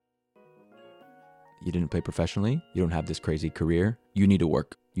you didn't play professionally, you don't have this crazy career, you need to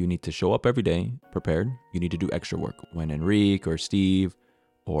work. You need to show up every day prepared. You need to do extra work. When Enrique or Steve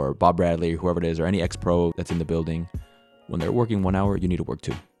or Bob Bradley, whoever it is, or any ex-pro that's in the building, when they're working 1 hour, you need to work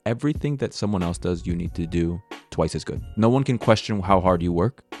 2. Everything that someone else does, you need to do twice as good. No one can question how hard you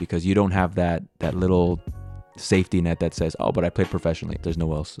work because you don't have that little safety net that says, oh, but I played professionally. There's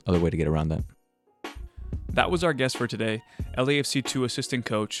no other way to get around that. That was our guest for today, LAFC 2 assistant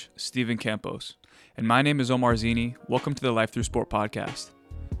coach, Steven Campos. And my name is Omar Zeenni. Welcome to the Life Through Sport podcast.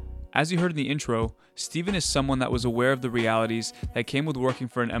 As you heard in the intro, Steven is someone that was aware of the realities that came with working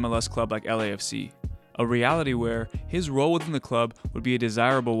for an MLS club like LAFC. A reality where his role within the club would be a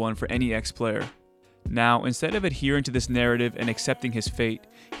desirable one for any ex-player. Now, instead of adhering to this narrative and accepting his fate,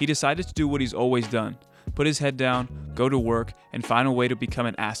 he decided to do what he's always done, put his head down, go to work, and find a way to become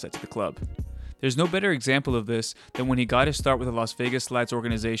an asset to the club. There's no better example of this than when he got his start with the Las Vegas Lights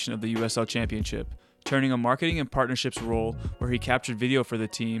organization of the USL Championship, turning a marketing and partnerships role where he captured video for the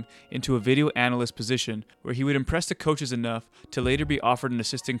team into a video analyst position where he would impress the coaches enough to later be offered an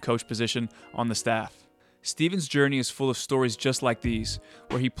assistant coach position on the staff. Steven's journey is full of stories just like these,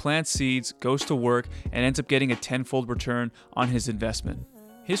 where he plants seeds, goes to work, and ends up getting a tenfold return on his investment.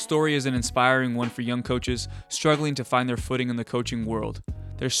 His story is an inspiring one for young coaches struggling to find their footing in the coaching world.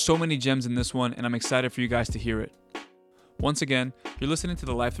 There's so many gems in this one, and I'm excited for you guys to hear it. Once again, you're listening to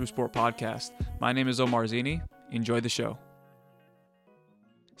the Life Through Sport podcast. My name is Omar Zeenni. Enjoy the show.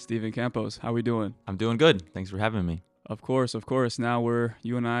 Steven Campos, how we doing? I'm doing good. Thanks for having me. Of course. Now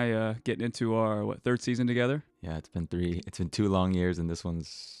you and I getting into our third season together? Yeah, it's been 2 long years, and this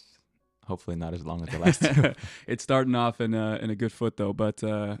one's hopefully not as long as the last 2. It's starting off in a good foot though, but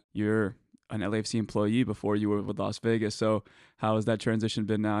you're an LAFC employee before you were with Las Vegas. So how has that transition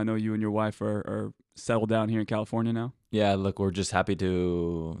been now? I know you and your wife are settled down here in California now. Yeah, look, we're just happy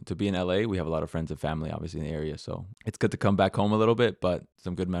to be in LA. We have a lot of friends and family, obviously, in the area. So it's good to come back home a little bit, but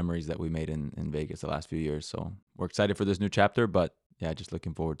some good memories that we made in Vegas the last few years. So we're excited for this new chapter, but yeah, just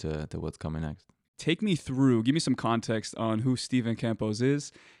looking forward to what's coming next. Give me some context on who Steven Campos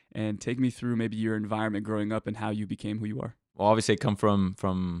is, and take me through maybe your environment growing up and how you became who you are. Well, obviously I come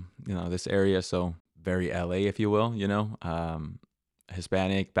from this area, so very LA, if you will,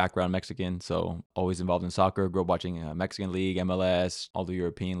 Hispanic background, Mexican, so always involved in soccer. Grew up watching Mexican League, MLS, all the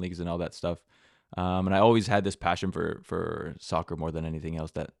European leagues and all that stuff. And I always had this passion for soccer more than anything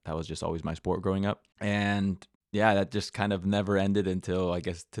else. That was just always my sport growing up. And yeah, that just kind of never ended until I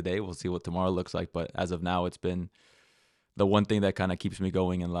guess today. We'll see what tomorrow looks like. But as of now, it's been the one thing that kind of keeps me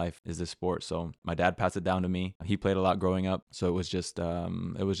going in life is this sport. So my dad passed it down to me. He played a lot growing up. So it was just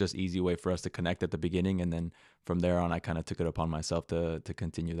easy way for us to connect at the beginning. And then from there on, I kind of took it upon myself to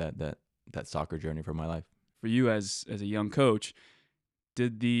continue that soccer journey for my life. For you as a young coach,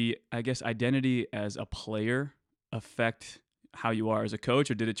 did the, I guess, identity as a player affect how you are as a coach,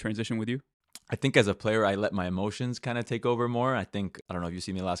 or did it transition with you? I think as a player, I let my emotions kind of take over more. I don't know if you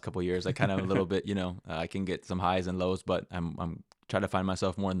see me the last couple of years, I kind of a little bit, I can get some highs and lows, but I'm trying to find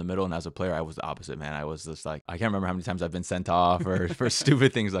myself more in the middle. And as a player, I was the opposite, man. I was just like, I can't remember how many times I've been sent off or for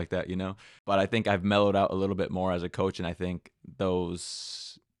stupid things like that, But I think I've mellowed out a little bit more as a coach. And I think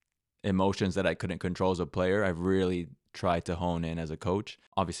those emotions that I couldn't control as a player, I've really tried to hone in as a coach.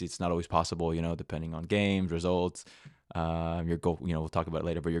 Obviously, it's not always possible, depending on games, results. Your goal, we'll talk about it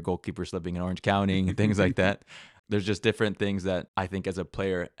later, but your goalkeeper slipping in Orange County and things like that. There's just different things that I think as a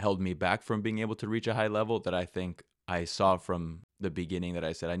player held me back from being able to reach a high level that I think I saw from the beginning that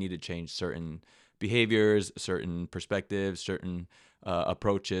I said I need to change certain behaviors, certain perspectives, certain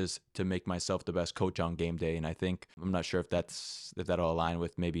approaches to make myself the best coach on game day. And I think, I'm not sure if that'll align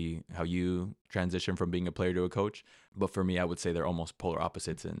with maybe how you transition from being a player to a coach. But for me, I would say they're almost polar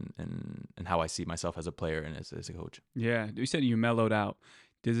opposites in how I see myself as a player and as a coach. Yeah. You said you mellowed out.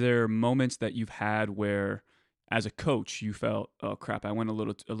 Is there moments that you've had where as a coach you felt, oh crap, I went a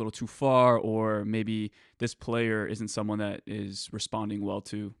little too far, or maybe this player isn't someone that is responding well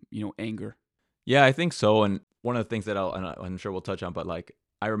to, anger? Yeah, I think so. And one of the things that I'm sure we'll touch on, but like,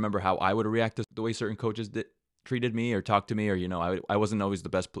 I remember how I would react to the way certain coaches treated me or talked to me, or, I wasn't always the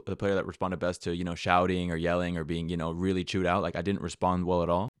player that responded best to, shouting or yelling or being, really chewed out. Like I didn't respond well at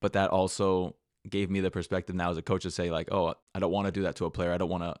all, but that also gave me the perspective now as a coach to say like, oh, I don't want to do that to a player. I don't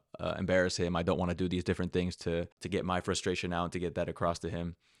want to embarrass him. I don't want to do these different things to get my frustration out and to get that across to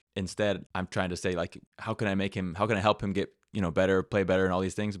him. Instead, I'm trying to say like, how can I help him get, better, play better and all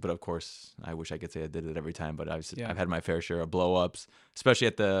these things. But of course, I wish I could say I did it every time, but I've had my fair share of blow-ups, especially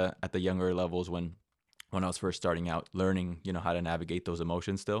at the younger levels when I was first starting out learning, how to navigate those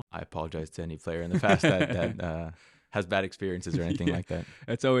emotions still. I apologize to any player in the past that has bad experiences or anything like that.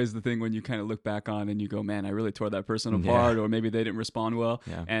 That's always the thing when you kind of look back on and you go, man, I really tore that person Yeah. apart, or maybe they didn't respond well.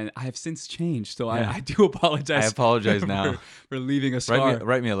 Yeah. And I have since changed. So Yeah. I do apologize. I apologize now. for leaving a scar.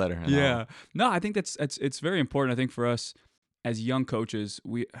 Write me a letter. Yeah. No, I think it's very important. I think for us as young coaches,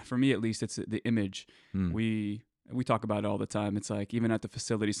 for me at least, it's the image. We talk about it all the time. It's like, even at the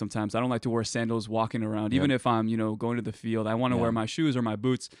facility sometimes, I don't like to wear sandals walking around. Even if I'm, going to the field, I want to wear my shoes or my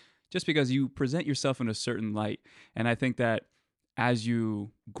boots, just because you present yourself in a certain light. And I think that as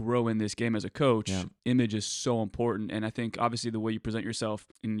you grow in this game as a coach, image is so important. And I think obviously the way you present yourself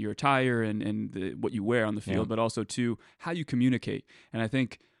in your attire and what you wear on the field, but also too how you communicate. And I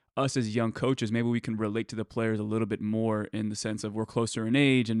think us as young coaches, maybe we can relate to the players a little bit more in the sense of we're closer in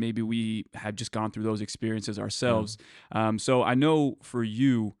age, and maybe we have just gone through those experiences ourselves. So I know for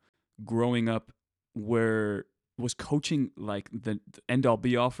you, growing up, where was coaching like the end all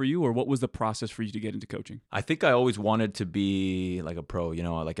be all for you, or what was the process for you to get into coaching? I think I always wanted to be like a pro,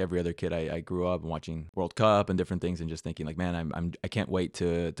 like every other kid. I grew up watching World Cup and different things and just thinking like, man, I can't wait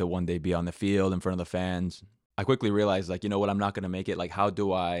to one day be on the field in front of the fans. I quickly realized, like, I'm not going to make it. Like, how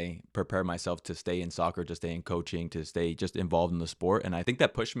do I prepare myself to stay in soccer, to stay in coaching, to stay just involved in the sport? And I think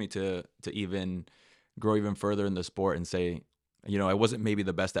that pushed me to even grow even further in the sport and say, I wasn't maybe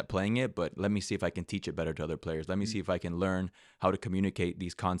the best at playing it, but let me see if I can teach it better to other players. Let me see if I can learn how to communicate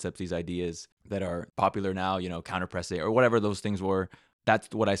these concepts, these ideas that are popular now, counter pressing or whatever those things were. That's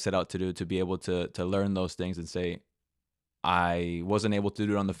what I set out to do, to be able to learn those things and say, I wasn't able to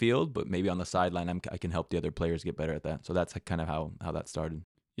do it on the field, but maybe on the sideline, I can help the other players get better at that. So that's kind of how that started.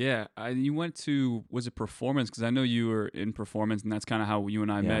 Yeah, you went to, was it performance? Because I know you were in performance, and that's kind of how you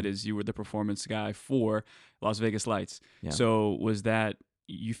and I met, is you were the performance guy for Las Vegas Lights. Yeah. So was that,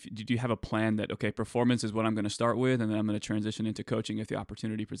 did you have a plan that, okay, performance is what I'm going to start with, and then I'm going to transition into coaching if the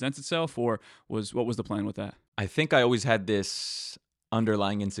opportunity presents itself, or what was the plan with that? I think I always had this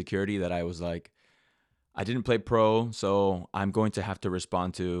underlying insecurity that I was like, I didn't play pro, so I'm going to have to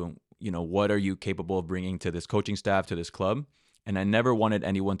respond to, what are you capable of bringing to this coaching staff, to this club? And I never wanted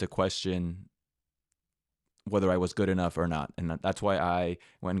anyone to question whether I was good enough or not. And that's why I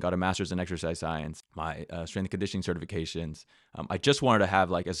went and got a master's in exercise science, my strength and conditioning certifications. I just wanted to have,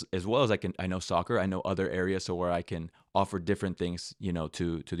 like, as well as I know soccer, I know other areas, so where I can offer different things,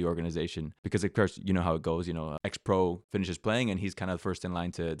 to the organization. Because of course, you know how it goes, ex-pro finishes playing and he's kind of first in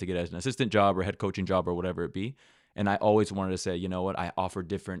line to get as an assistant job or head coaching job or whatever it be. And I always wanted to say, you know what, I offer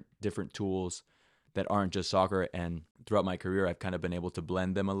different tools that aren't just soccer. And throughout my career, I've kind of been able to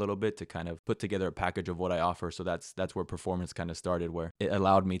blend them a little bit to kind of put together a package of what I offer. So that's where performance kind of started, where it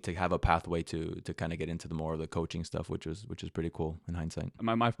allowed me to have a pathway to kind of get into the more of the coaching stuff, which is pretty cool in hindsight.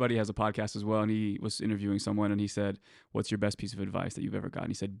 My buddy has a podcast as well, and he was interviewing someone, and he said, "What's your best piece of advice that you've ever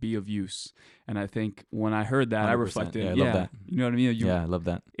gotten?" He said, "Be of use." And I think when I heard that, I reflected. Yeah, I love that. You know what I mean? I love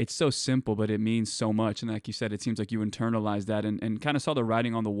that. It's so simple, but it means so much. And like you said, it seems like you internalized that and kind of saw the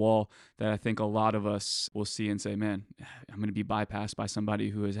writing on the wall that I think a lot of us will see and say, man, I'm going to be bypassed by somebody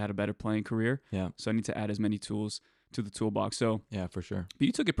who has had a better playing career. Yeah. So I need to add as many tools to the toolbox. So yeah, for sure. But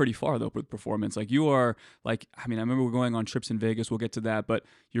you took it pretty far though with performance. Like you are like, I remember we're going on trips in Vegas. We'll get to that, but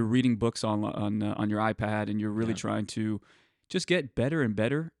you're reading books on your iPad, and you're really trying to just get better and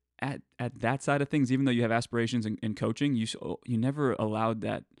better at that side of things. Even though you have aspirations in coaching, you never allowed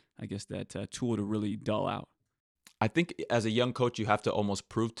that, I guess, that tool to really dull out. I think as a young coach, you have to almost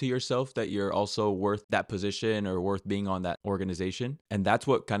prove to yourself that you're also worth that position or worth being on that organization. And that's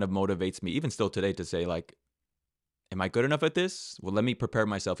what kind of motivates me, even still today, to say, like, am I good enough at this? Well, let me prepare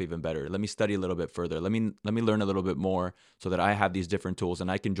myself even better. Let me study a little bit further. Let me learn a little bit more so that I have these different tools and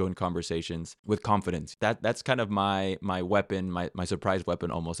I can join conversations with confidence. That's kind of my weapon, my surprise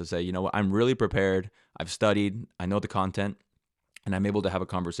weapon almost, to say, you know what, I'm really prepared. I've studied. I know the content. And I'm able to have a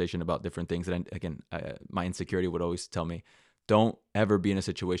conversation about different things. And again, my insecurity would always tell me, don't ever be in a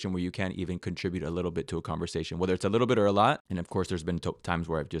situation where you can't even contribute a little bit to a conversation, whether it's a little bit or a lot. And of course, there's been times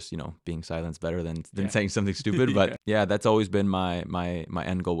where I've just, being silent's better than saying something stupid. But yeah, that's always been my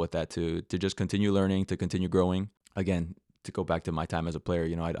end goal with that, to just continue learning, to continue growing. Again, to go back to my time as a player,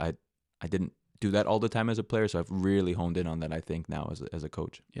 I didn't do that all the time as a player. So I've really honed in on that, I think, now as a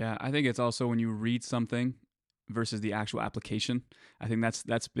coach. Yeah, I think it's also when you read something versus the actual application. I think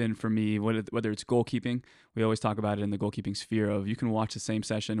that's been for me, whether it's goalkeeping. We always talk about it in the goalkeeping sphere of, you can watch the same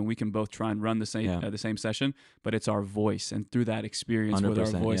session and we can both try and run the same session, but it's our voice, and through that experience with our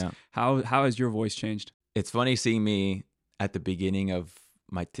voice, how has your voice changed? It's funny seeing me at the beginning of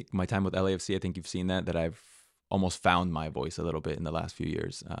my time with LAFC. I think you've seen that I've almost found my voice a little bit in the last few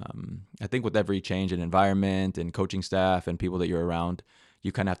years. I think with every change in environment and coaching staff and people that you're around,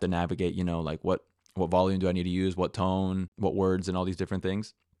 you kind of have to navigate, like what volume do I need to use, what tone, what words, and all these different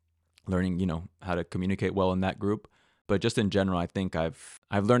things. Learning, how to communicate well in that group. But just in general, I think I've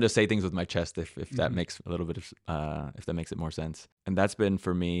learned to say things with my chest, if that makes a little bit of if that makes it more sense. And that's been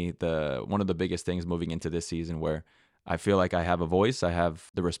for me one of the biggest things moving into this season, where I feel like I have a voice, I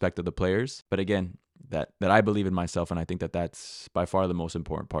have the respect of the players. But again, that I believe in myself, and I think that's by far the most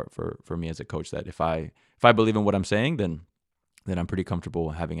important part for me as a coach. That if I believe in what I'm saying, then I'm pretty comfortable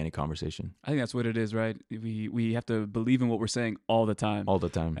having any conversation. I think that's what it is, right? We have to believe in what we're saying all the time. All the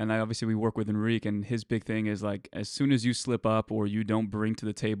time. And obviously we work with Enrique, and his big thing is like, as soon as you slip up or you don't bring to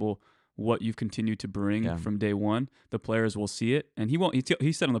the table what you've continued to bring from day one, the players will see it. And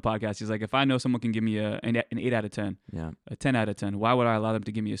he said on the podcast, he's like, if I know someone can give me an 8 out of 10, a 10 out of 10, why would I allow them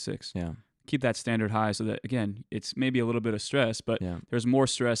to give me a 6? Yeah. Keep that standard high, so that, again, it's maybe a little bit of stress, but there's more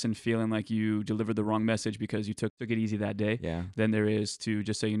stress in feeling like you delivered the wrong message because you took it easy that day than there is to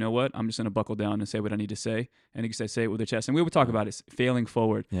just say, you know what, I'm just going to buckle down and say what I need to say. And you say it with your chest. And we would talk about it, failing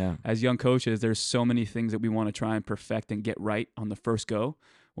forward. Yeah. As young coaches, there's so many things that we want to try and perfect and get right on the first go.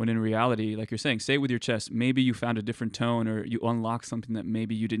 When in reality, like you're saying, say it with your chest. Maybe you found a different tone, or you unlocked something that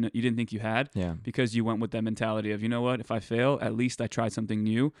maybe you didn't think you had, because you went with that mentality of, you know what, if I fail, at least I tried something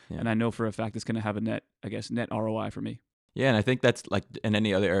new, and I know for a fact it's going to have a net ROI for me. Yeah, and I think that's like in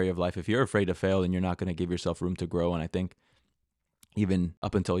any other area of life. If you're afraid to fail, then you're not going to give yourself room to grow. And I think even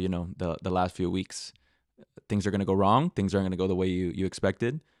up until the last few weeks, things are going to go wrong. Things aren't going to go the way you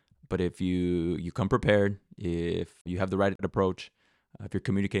expected. But if you come prepared, if you have the right approach, if you're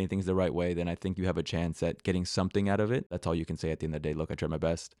communicating things the right way, then I think you have a chance at getting something out of it. That's all you can say at the end of the day. Look, I tried my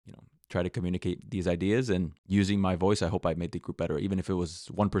best, try to communicate these ideas, and using my voice, I hope I made the group better, even if it was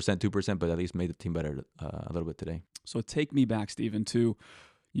 1%, 2%, but at least made the team better a little bit today. So take me back, Steven, to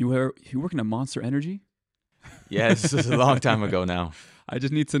you working at Monster Energy? Yes, this is a long time ago now. I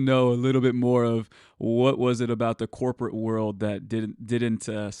just need to know a little bit more of what was it about the corporate world that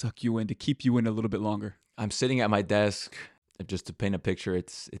didn't suck you in to keep you in a little bit longer? I'm sitting at my desk. Just to paint a picture,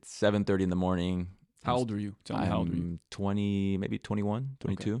 it's 7:30 in the morning. How old are you? Tell me, how old are you? 20, maybe 21,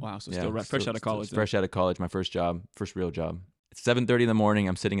 22. Okay. Wow, so still fresh out of college. Fresh out of college, my first real job. It's 7:30 in the morning.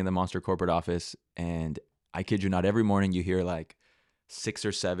 I'm sitting in the Monster corporate office, and I kid you not, every morning you hear like 6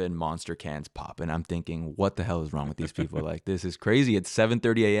 or 7 Monster cans pop, and I'm thinking, what the hell is wrong with these people? Like, this is crazy. It's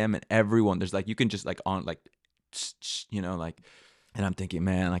 7:30 a.m. and everyone, there's like, you can just like on like, and I'm thinking,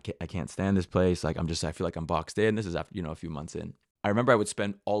 man, I can't stand this place. Like, I feel like I'm boxed in. This is after, a few months in. I remember I would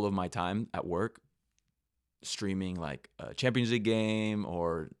spend all of my time at work streaming like a Champions League game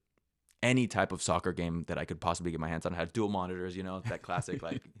or any type of soccer game that I could possibly get my hands on. I had dual monitors, that classic,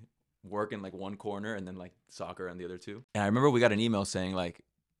 like work in like one corner and then like soccer on the other two. And I remember we got an email saying like,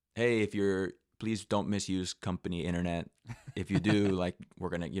 hey, please don't misuse company internet. If you do, like, we're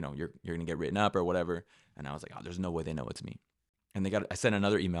going to, you're going to get written up or whatever. And I was like, oh, there's no way they know it's me. And I sent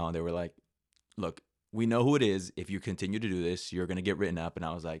another email, and they were like, look, we know who it is. If you continue to do this, you're going to get written up. And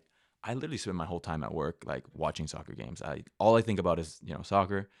I was like, I literally spend my whole time at work, like watching soccer games. All I think about is,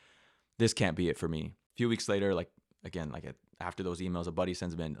 soccer. This can't be it for me. A few weeks later, after those emails, a buddy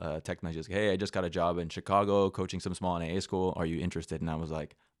sends me a text message, hey, I just got a job in Chicago coaching some small NAA school. Are you interested? And I was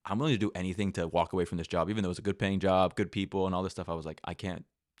like, I'm willing to do anything to walk away from this job, even though it's a good paying job, good people and all this stuff. I was like, I can't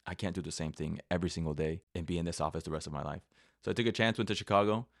do the same thing every single day and be in this office the rest of my life. So I took a chance, went to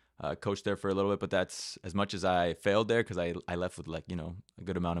Chicago, coached there for a little bit, but that's as much as I failed there, because I left with like, a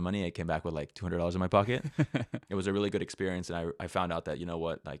good amount of money. I came back with like $200 in my pocket. It was a really good experience. And I found out that,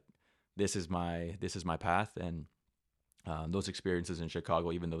 like, this is my path. And those experiences in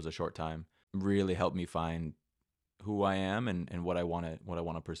Chicago, even though it was a short time, really helped me find who I am and what I want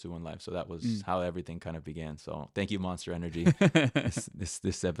to pursue in life. So that was how everything kind of began. So thank you, Monster Energy.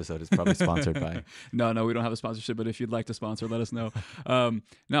 This episode is probably sponsored by. No, we don't have a sponsorship, but if you'd like to sponsor, let us know.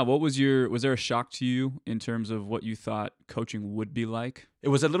 Now, was there a shock to you in terms of what you thought coaching would be like? It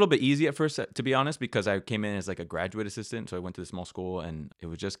was a little bit easy at first, to be honest, because I came in as like a graduate assistant. So I went to the small school, and it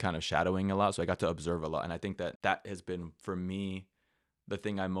was just kind of shadowing a lot. So I got to observe a lot. And I think that has been, for me, the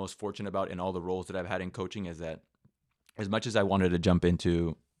thing I'm most fortunate about in all the roles that I've had in coaching, is that as much as I wanted to jump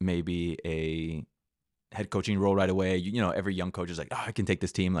into maybe a head coaching role right away, every young coach is like, oh, I can take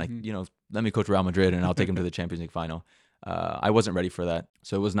this team. Like, let me coach Real Madrid and I'll take them to the Champions League final. I wasn't ready for that.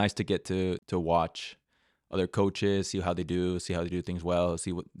 So it was nice to get to watch other coaches, see how they do things well,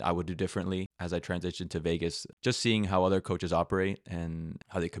 see what I would do differently as I transitioned to Vegas. Just seeing how other coaches operate and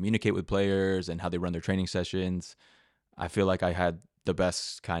how they communicate with players and how they run their training sessions. I feel like I had the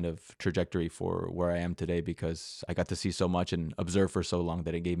best kind of trajectory for where I am today, because I got to see so much and observe for so long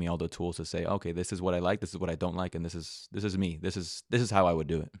that it gave me all the tools to say, okay, this is what I like, this is what I don't like, and this is me. This is how I would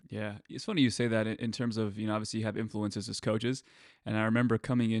do it. Yeah, it's funny you say that in terms of, obviously you have influences as coaches. And I remember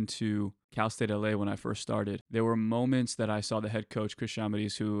coming into Cal State LA when I first started, there were moments that I saw the head coach, Chris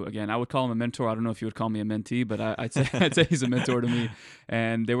Chamidis, who, again, I would call him a mentor. I don't know if you would call me a mentee, but I'd say he's a mentor to me.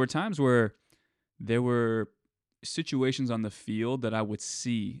 And there were times where there were situations on the field that I would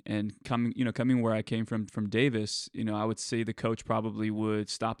see, and coming where I came from Davis, I would say the coach probably would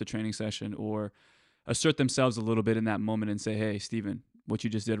stop the training session or assert themselves a little bit in that moment and say, hey, Steven, what you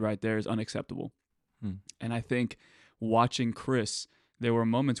just did right there is unacceptable. And I think watching Chris, there were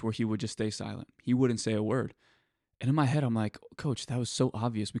moments where he would just stay silent. He wouldn't say a word. And in my head, I'm like, Coach, that was so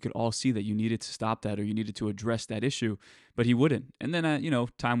obvious. We could all see that you needed to stop that or you needed to address that issue, but he wouldn't. And then,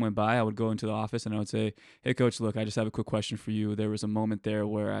 time went by. I would go into the office and I would say, hey, Coach, look, I just have a quick question for you. There was a moment there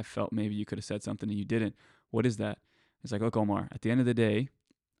where I felt maybe you could have said something and you didn't. What is that? It's like, look, Omar, at the end of the day,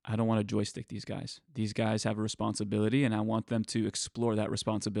 I don't want to joystick these guys. These guys have a responsibility, and I want them to explore that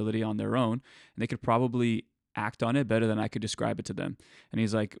responsibility on their own. And they could probably act on it better than I could describe it to them. And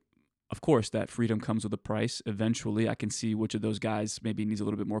he's like, of course, that freedom comes with a price. Eventually, I can see which of those guys maybe needs a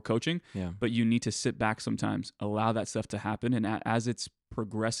little bit more coaching. Yeah. But you need to sit back sometimes, allow that stuff to happen. And as it's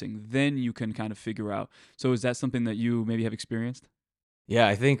progressing, then you can kind of figure out. So is that something that you maybe have experienced? Yeah,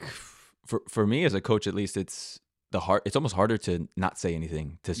 I think for me as a coach, at least, it's almost harder to not say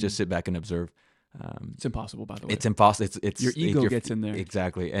anything, to just sit back and observe. It's impossible, by the way. It's impossible. It's your ego gets in there.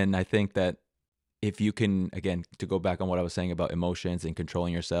 Exactly. And I think that if you can, again, to go back on what I was saying about emotions and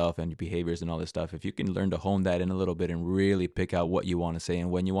controlling yourself and your behaviors and all this stuff, if you can learn to hone that in a little bit and really pick out what you want to say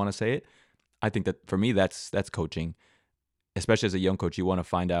and when you want to say it, I think that for me, that's coaching. Especially as a young coach, you want to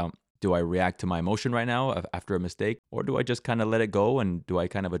find out, do I react to my emotion right now after a mistake, or do I just kind of let it go, and do I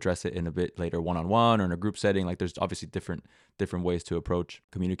kind of address it in a bit later, one-on-one or in a group setting? Like, there's obviously different ways to approach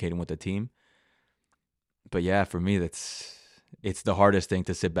communicating with the team. But yeah, for me, it's the hardest thing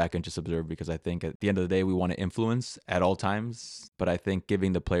to sit back and just observe, because I think at the end of the day, we want to influence at all times. But I think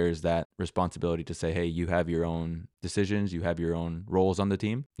giving the players that responsibility to say, hey, you have your own decisions, you have your own roles on the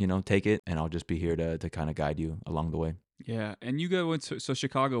team, take it, and I'll just be here to kind of guide you along the way. Yeah, and you go into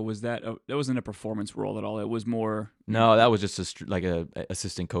Chicago. Was that wasn't a performance role at all? It was more. No, that was just like a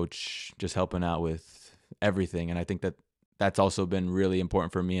assistant coach, just helping out with everything. And I think that's also been really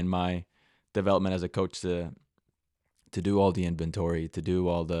important for me in my development as a coach, to do all the inventory, to do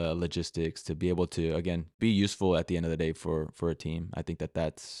all the logistics, to be able to, again, be useful at the end of the day for a team. I think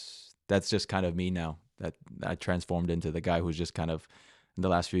that's just kind of me now. That I transformed into the guy who's just kind of, in the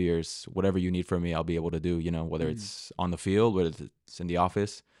last few years, whatever you need from me, I'll be able to do, whether it's on the field, whether it's in the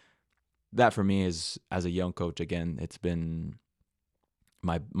office. That for me is, as a young coach, again, it's been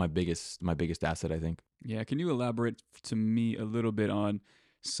my biggest asset, I think. Yeah. Can you elaborate to me a little bit on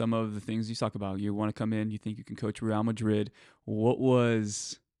some of the things you talk about? You want to come in, you think you can coach Real Madrid. What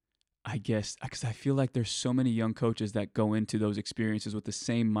was, I guess, because I feel like there's so many young coaches that go into those experiences with the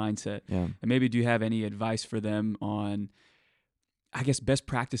same mindset. Yeah. And maybe do you have any advice for them on, I guess, best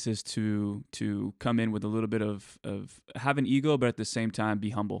practices to come in with a little bit of have an ego, but at the same time be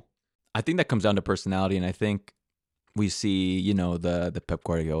humble? I think that comes down to personality, and I think we see, the Pep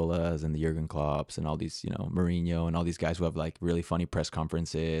Guardiolas and the Jurgen Klopps and all these, Mourinho and all these guys who have like really funny press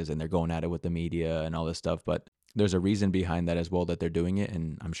conferences and they're going at it with the media and all this stuff. But there's a reason behind that as well, that they're doing it.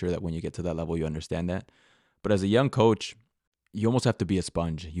 And I'm sure that when you get to that level, you understand that. But as a young coach, you almost have to be a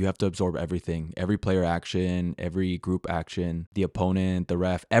sponge. You have to absorb everything, every player action, every group action, the opponent, the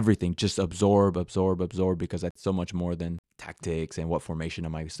ref, everything. Just absorb, because that's so much more than tactics and what formation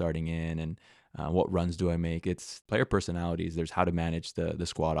am I starting in and what runs do I make. It's player personalities. There's how to manage the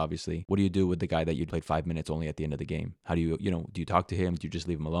squad, obviously. What do you do with the guy that you played 5 minutes only at the end of the game? How do you, do you talk to him? Do you just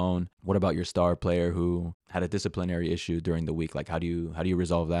leave him alone? What about your star player who had a disciplinary issue during the week? Like, how do you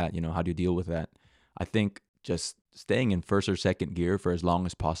resolve that? How do you deal with that? I think just staying in first or second gear for as long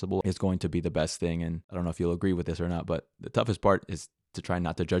as possible is going to be the best thing. And I don't know if you'll agree with this or not, but the toughest part is to try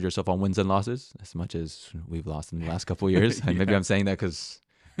not to judge yourself on wins and losses, as much as we've lost in the last couple of years. And maybe I'm saying that because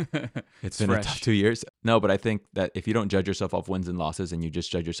it's been fresh. A tough 2 years. No, but I think that if you don't judge yourself off wins and losses, and you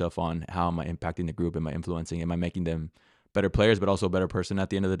just judge yourself on how am I impacting the group, am I influencing, am I making them better players, but also a better person at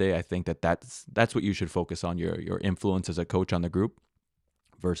the end of the day, I think that's what you should focus on, your influence as a coach on the group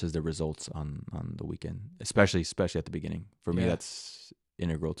versus the results on the weekend, especially at the beginning. For me, that's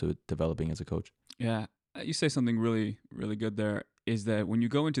integral to developing as a coach. Yeah. You say something really, really good there, is that when you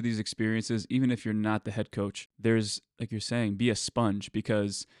go into these experiences, even if you're not the head coach, there's, like you're saying, be a sponge,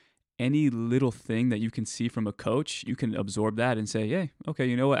 because any little thing that you can see from a coach, you can absorb that and say, hey, okay,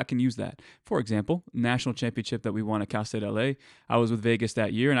 you know what? I can use that. For example, national championship that we won at Cal State LA. I was with Vegas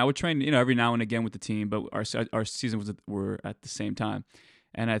that year, and I would train, every now and again with the team, but our seasons were at the same time.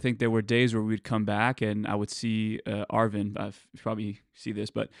 And I think there were days where we'd come back and I would see Arvin, you probably see this,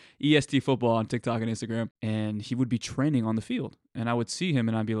 but EST football on TikTok and Instagram, and he would be training on the field. And I would see him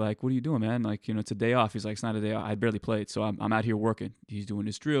and I'd be like, what are you doing, man? Like, it's a day off. He's like, it's not a day off. I barely played. So I'm out here working. He's doing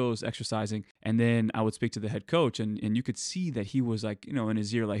his drills, exercising. And then I would speak to the head coach and you could see that he was like, in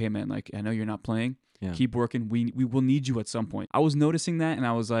his ear, like, hey, man, like, I know you're not playing. Yeah. Keep working. We will need you at some point. I was noticing that, and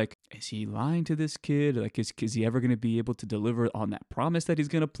I was like, is he lying to this kid? Like, is he ever going to be able to deliver on that promise that he's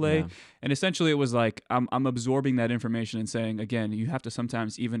going to play? Yeah. And essentially, it was like, I'm absorbing that information and saying, again, you have to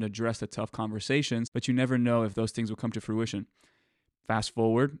sometimes even address the tough conversations, but you never know if those things will come to fruition. Fast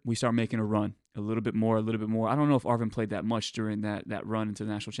forward, we start making a run. A little bit more. I don't know if Arvin played that much during that run into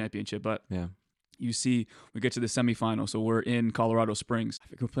the national championship, but yeah. You see, we get to the semifinal, so we're in Colorado Springs. I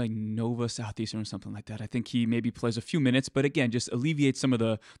think we're playing Nova Southeastern or something like that. I think he maybe plays a few minutes, but again, just alleviates some of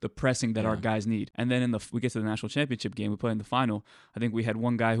the pressing that our guys need. And then we get to the national championship game, we play in the final. I think we had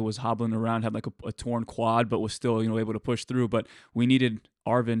one guy who was hobbling around, had like a torn quad, but was still able to push through. But we needed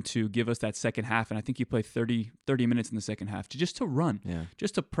Arvin to give us that second half, and I think he played 30 minutes in the second half just to run,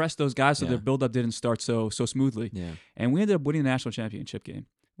 just to press those guys so their buildup didn't start so smoothly. Yeah. And we ended up winning the national championship game.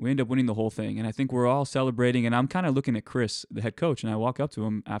 We ended up winning the whole thing, and I think we're all celebrating, and I'm kind of looking at Chris, the head coach, and I walk up to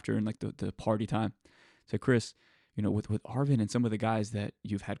him after in like the party time. I said, Chris, with Arvin and some of the guys that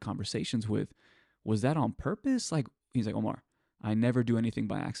you've had conversations with, was that on purpose? Like, he's like, Omar, I never do anything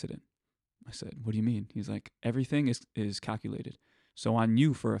by accident. I said, what do you mean? He's like, everything is calculated. So I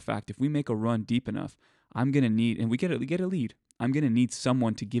knew for a fact, if we make a run deep enough, I'm going to need, and we get a lead, I'm going to need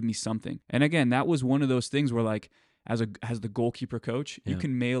someone to give me something. And again, that was one of those things where like, as the goalkeeper coach, you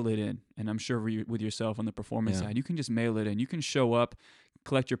can mail it in. And I'm sure with yourself on the performance side, you can just mail it in. You can show up,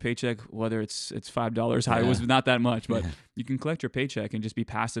 collect your paycheck, whether it's $5 high. It was not that much, but you can collect your paycheck and just be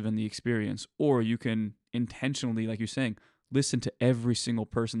passive in the experience. Or you can intentionally, like you're saying, listen to every single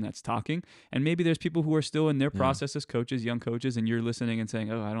person that's talking. And maybe there's people who are still in their process as coaches, young coaches, and you're listening and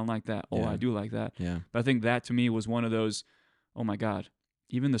saying, oh, I don't like that. Oh, I do like that. Yeah. But I think that to me was one of those, oh my God,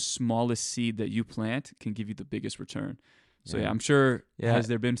 even the smallest seed that you plant can give you the biggest return. So I'm sure, has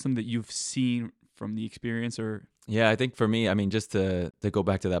there been some that you've seen from the experience or? Yeah, I think for me, I mean, just to go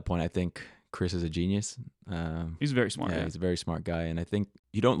back to that point, I think Chris is a genius. He's a very smart guy. Yeah, he's a very smart guy. And I think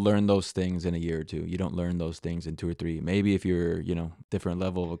you don't learn those things in a year or two. You don't learn those things in 2 or 3. Maybe if you're, different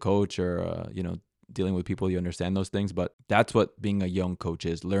level of a coach or, dealing with people, you understand those things. But that's what being a young coach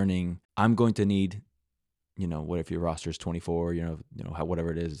is, learning. I'm going to need, what if your roster is 24,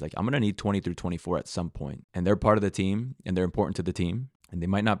 whatever it is, like I'm going to need 20 through 24 at some point. And they're part of the team and they're important to the team. And they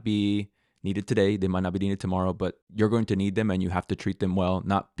might not be needed today. They might not be needed tomorrow, but you're going to need them and you have to treat them well,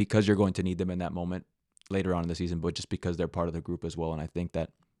 not because you're going to need them in that moment later on in the season, but just because they're part of the group as well. And I think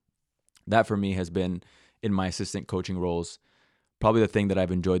that for me has been in my assistant coaching roles, probably the thing that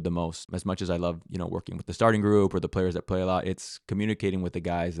I've enjoyed the most. As much as I love, working with the starting group or the players that play a lot, it's communicating with the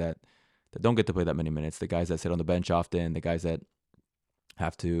guys that don't get to play that many minutes, the guys that sit on the bench often, the guys that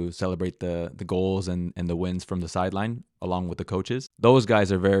have to celebrate the goals and the wins from the sideline along with the coaches. Those guys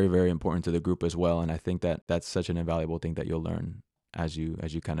are very, very important to the group as well. And I think that's such an invaluable thing that you'll learn as you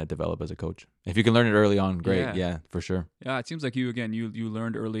kind of develop as a coach. If you can learn it early on, great. Yeah, for sure. Yeah, it seems like you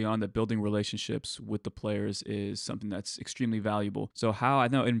learned early on that building relationships with the players is something that's extremely valuable. So I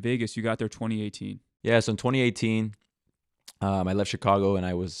know in Vegas, you got there 2018. Yeah, so in 2018, I left Chicago and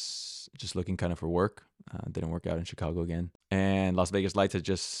I was just looking kind of for work. Didn't work out in Chicago again. And Las Vegas Lights had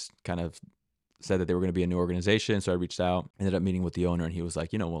just kind of said that they were going to be a new organization. So I reached out, ended up meeting with the owner, and he was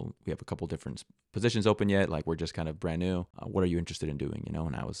like, well, we have a couple different positions open yet. Like, we're just kind of brand new. What are you interested in doing?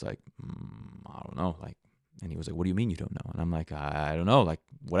 And I was like, I don't know. And he was like, what do you mean you don't know? And I'm like, I don't know. Like,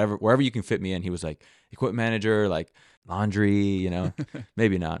 wherever you can fit me in. He was like, equipment manager, like laundry,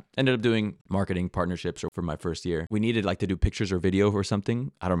 maybe not. Ended up doing marketing partnerships for my first year. We needed to do pictures or video or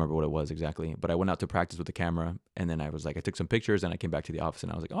something. I don't remember what it was exactly, but I went out to practice with the camera. And then I was like, I took some pictures and I came back to the office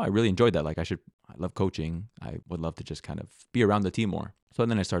and I was like, oh, I really enjoyed that. Like, I love coaching. I would love to just kind of be around the team more. So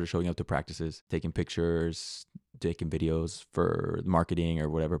then I started showing up to practices, taking pictures, taking videos for marketing or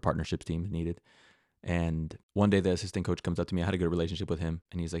whatever partnerships teams needed. And one day the assistant coach comes up to me. I had a good relationship with him.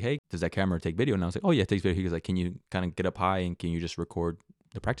 And he's like, hey, does that camera take video? And I was like, oh, yeah, it takes video. He was like, can you kind of get up high and can you just record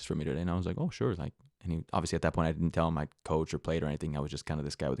the practice for me today? And I was like, oh, sure. Like, And he obviously at that point I didn't tell him I coach or played or anything. I was just kind of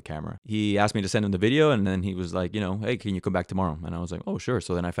this guy with the camera. He asked me to send him the video, and then he was like, hey, can you come back tomorrow? And I was like, oh, sure.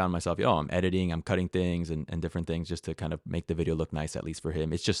 So then I found myself, I'm editing, I'm cutting things and different things just to kind of make the video look nice, at least for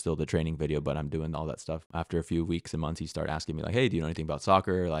him. It's just still the training video, but I'm doing all that stuff. After a few weeks and months, he started asking me like, hey, do you know anything about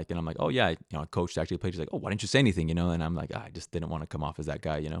soccer? Like, and I'm like, oh yeah, I coached actually played. He's like, oh, why didn't you say anything? And I'm like, I just didn't want to come off as that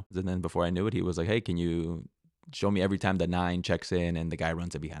guy. And then before I knew it, he was like, hey, can you show me every time the 9 checks in and the guy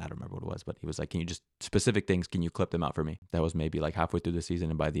runs it behind. I don't remember what it was, but he was like, can you just specific things, can you clip them out for me? That was maybe like halfway through the season.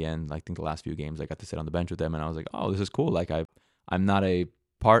 And by the end, I think the last few games, I got to sit on the bench with them, and I was like, oh, this is cool. Like I'm not a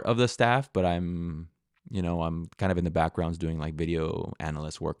part of the staff, but I'm kind of in the backgrounds doing like video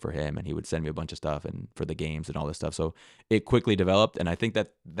analyst work for him, and he would send me a bunch of stuff and for the games and all this stuff. So it quickly developed. And I think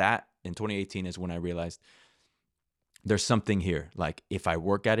that in 2018 is when I realized there's something here. Like if I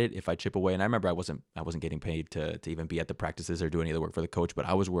work at it, if I chip away, and I remember I wasn't getting paid to even be at the practices or do any of the work for the coach, but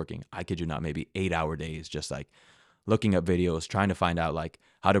I was working, I kid you not, maybe 8-hour days, just like looking up videos, trying to find out like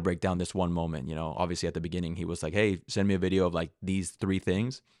how to break down this one moment. Obviously at the beginning he was like, hey, send me a video of like these 3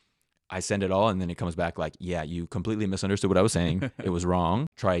 things. I send it all, and then it comes back like, yeah, you completely misunderstood what I was saying. It was wrong.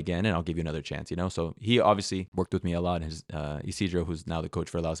 Try again, and I'll give you another chance, So he obviously worked with me a lot. His Isidro, who's now the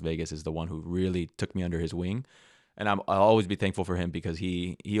coach for Las Vegas, is the one who really took me under his wing. And I'll always be thankful for him because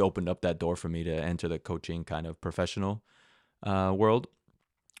he opened up that door for me to enter the coaching kind of professional world,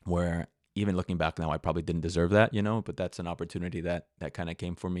 where even looking back now, I probably didn't deserve that, but that's an opportunity that kind of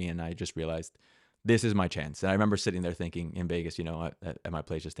came for me. And I just realized this is my chance. And I remember sitting there thinking in Vegas, at my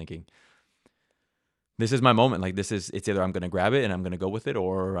place, just thinking, this is my moment. Like it's either I'm going to grab it and I'm going to go with it,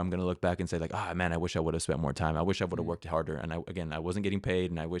 or I'm going to look back and say like, man, I wish I would have spent more time. I wish I would have worked harder. And I wasn't getting paid.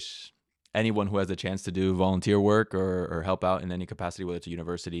 And I wish anyone who has a chance to do volunteer work or help out in any capacity, whether it's a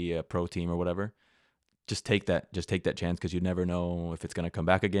university, a pro team or whatever, just take that chance, because you never know if it's going to come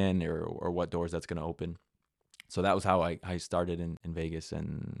back again or what doors that's going to open. So that was how I started in Vegas,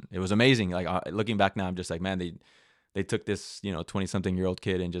 and it was amazing. Like looking back now, I'm just like, man, they took this 20-something-year-old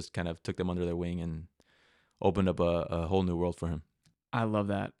kid and just kind of took them under their wing and opened up a whole new world for him. I love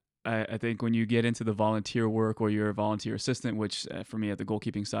that. I think when you get into the volunteer work, or you're a volunteer assistant, which for me at the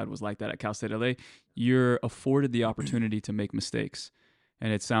goalkeeping side was like that at Cal State LA, you're afforded the opportunity to make mistakes,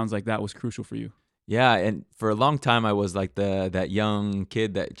 and it sounds like that was crucial for you. Yeah, and for a long time I was like that young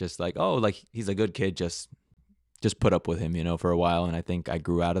kid that just like, oh, like he's a good kid, just put up with him, for a while. And I think I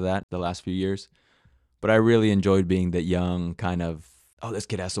grew out of that the last few years. But I really enjoyed being that young kind of, oh, this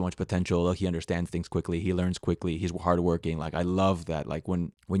kid has so much potential. Look, he understands things quickly. He learns quickly. He's hardworking. Like, I love that. Like,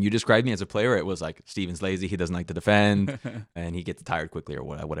 when you described me as a player, it was like, Steven's lazy. He doesn't like to defend, and he gets tired quickly or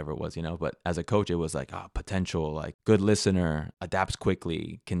whatever it was, But as a coach, it was like, potential, like good listener, adapts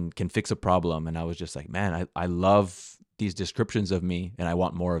quickly, can fix a problem. And I was just like, man, I love these descriptions of me, and I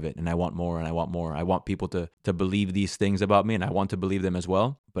want more of it, and I want more, and I want more. I want people to believe these things about me, and I want to believe them as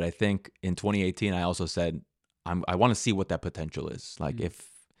well. But I think in 2018, I also said, I want to see what that potential is. Like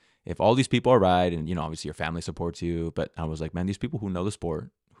if all these people are right, and obviously your family supports you, but I was like, man, these people who know the sport,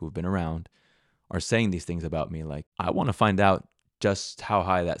 who've been around, are saying these things about me. Like, I want to find out just how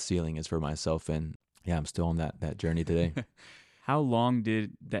high that ceiling is for myself. And yeah, I'm still on that journey today. How long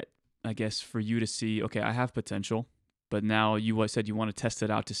did that, I guess, for you to see, okay, I have potential, but now you said you want to test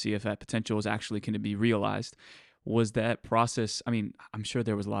it out to see if that potential is actually going to be realized. Was that process, I mean, I'm sure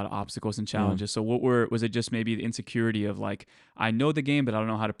there was a lot of obstacles and challenges. So was it just maybe the insecurity of like, I know the game, but I don't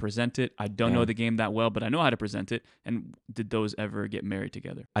know how to present it. I don't know the game that well, but I know how to present it. And did those ever get married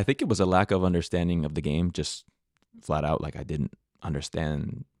together? I think it was a lack of understanding of the game, just flat out. Like, I didn't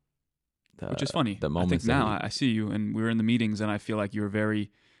understand which is funny. The moments I think now I see you, and we were in the meetings, and I feel like you're very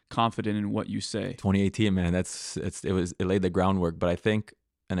confident in what you say. 2018, man, it laid the groundwork. But I think,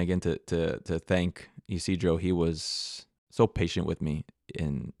 and again, to thank Isidro, he was so patient with me.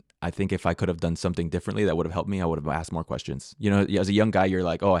 And I think if I could have done something differently that would have helped me, I would have asked more questions. As a young guy, you're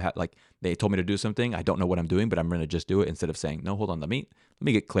like, oh, they told me to do something. I don't know what I'm doing, but I'm going to just do it, instead of saying, no, hold on, let me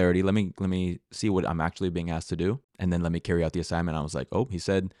get clarity. Let me see what I'm actually being asked to do, and then let me carry out the assignment. I was like, oh, he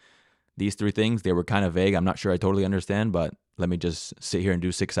said these 3 things. They were kind of vague. I'm not sure I totally understand, but let me just sit here and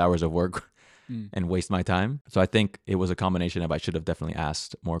do 6 hours of work and waste my time. So I think it was a combination of, I should have definitely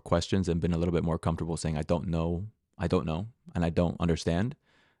asked more questions and been a little bit more comfortable saying, I don't know, and I don't understand.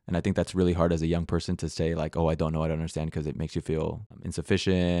 And I think that's really hard as a young person to say like, oh, I don't know, I don't understand, because it makes you feel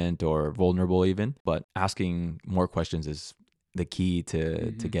insufficient or vulnerable even. But asking more questions is the key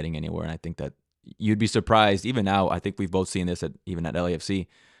to getting anywhere. And I think that you'd be surprised, even now, I think we've both seen this even at LAFC,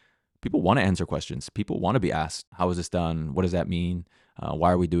 people want to answer questions. People want to be asked, how is this done? What does that mean?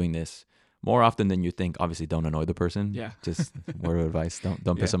 Why are we doing this? more often than you think. Obviously, don't annoy the person. Yeah. Just word of advice: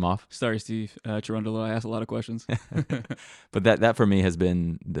 don't piss them off. Sorry, Steve. Chirundolo, I asked a lot of questions. But that for me has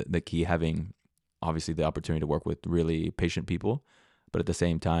been the key, having obviously the opportunity to work with really patient people, but at the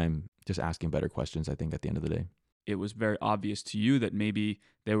same time, just asking better questions, I think, at the end of the day. It was very obvious to you that maybe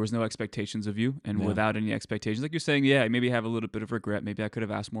there was no expectations of you, and without any expectations, like you're saying, yeah, maybe have a little bit of regret. Maybe I could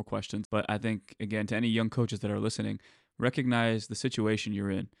have asked more questions. But I think, again, to any young coaches that are listening, recognize the situation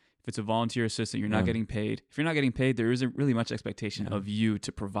you're in. If it's a volunteer assistant, you're not getting paid. If you're not getting paid, there isn't really much expectation of you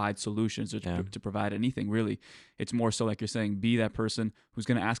to provide solutions or to provide anything, really. It's more so, like you're saying, be that person who's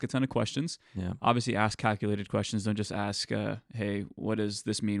going to ask a ton of questions. Yeah. Obviously, ask calculated questions. Don't just ask, hey, what does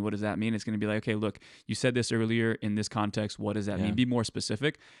this mean? What does that mean? It's going to be like, okay, look, you said this earlier in this context. What does that mean? Be more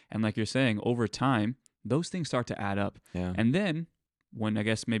specific. And like you're saying, over time, those things start to add up. Yeah. And then when I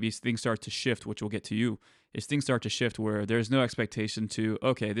guess maybe things start to shift, which we'll get to you, is things start to shift where there's no expectation to,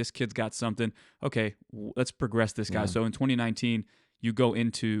 okay, this kid's got something. Okay, let's progress this guy. So in 2019, you go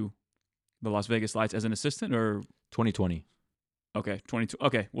into the Las Vegas Lights as an assistant, or 2020. Okay, 22.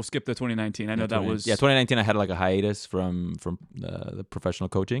 Okay, we'll skip the 2019. I know that was 2019. I had like a hiatus from the professional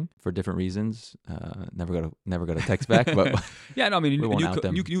coaching for different reasons. Never got a text back, but yeah, no, I mean, new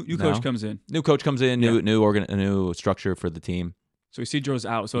coach comes in. New coach comes in. New structure for the team. So Isidro's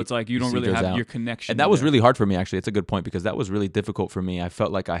out, so it's like you don't really have your connection. And that was really hard for me, actually. It's a good point, because that was really difficult for me. I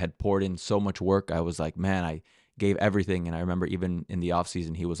felt like I had poured in so much work. I was like, man, I gave everything. And I remember even in the off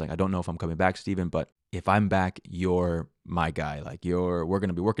season, he was like, I don't know if I'm coming back, Steven, but if I'm back, you're my guy. Like we're going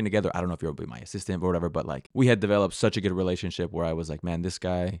to be working together. I don't know if you'll be my assistant or whatever, but like we had developed such a good relationship where I was like, man, this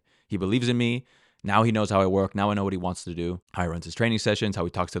guy, he believes in me. Now he knows how I work. Now I know what he wants to do. How he runs his training sessions, how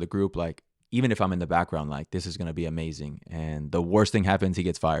he talks to the group. Like, even if I'm in the background, like, this is going to be amazing. And the worst thing happens, he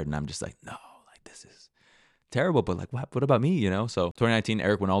gets fired. And I'm just like, no, like, this is terrible. But like, what about me, So 2019,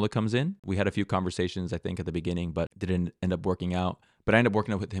 Eric Winalda comes in. We had a few conversations, I think, at the beginning, but didn't end up working out. But I ended up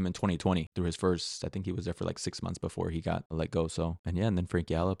working with him in 2020 through his first, I think he was there for like 6 months before he got let go. So, and then Frank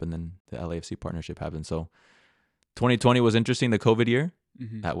Yallop, and then the LAFC partnership happened. So 2020 was interesting, the COVID year.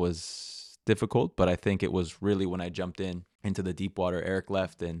 Mm-hmm. That was difficult, but I think it was really when I jumped into the deep water. Eric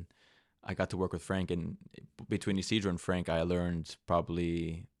left, and I got to work with Frank, and between Isidro and Frank, I learned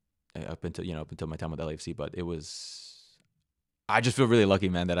probably up until my time with LAFC. But I just feel really lucky,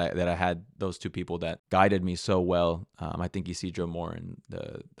 man, that I had those two people that guided me so well. I think Isidro more in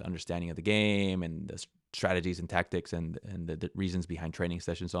the understanding of the game and the strategies and tactics and the reasons behind training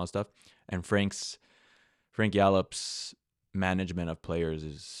sessions and all that stuff. And Frank Yallop's management of players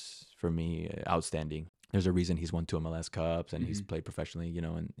is, for me, outstanding. There's a reason he's won 2 MLS Cups, and he's played professionally,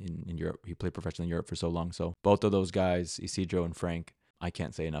 in Europe. He played professionally in Europe for so long. So both of those guys, Isidro and Frank, I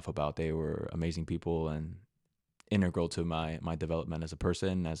can't say enough about. They were amazing people and integral to my development as a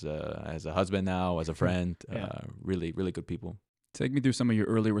person, as a husband now, as a friend. Really, really good people. Take me through some of your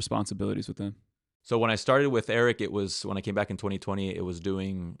early responsibilities with them. So when I started with Eric, it was when I came back in 2020, it was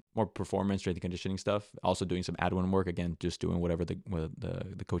doing more performance, strength and conditioning stuff. Also doing some admin work, again, just doing whatever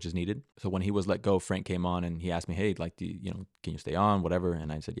the coaches needed. So when he was let go, Frank came on and he asked me, hey, like, can you stay on, whatever?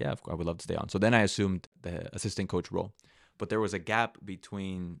 And I said, yeah, I would love to stay on. So then I assumed the assistant coach role. But there was a gap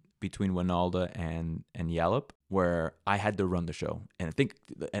between Winalda and Yallop where I had to run the show. And I think,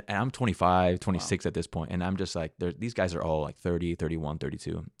 and I'm 25, 26 at this point, and I'm just like, these guys are all like 30, 31,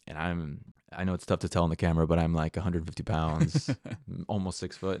 32. And I know it's tough to tell on the camera, but I'm like 150 pounds, almost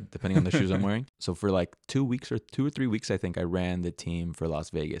 6 foot, depending on the shoes I'm wearing. So for like 2 or 3 weeks, I think I ran the team for Las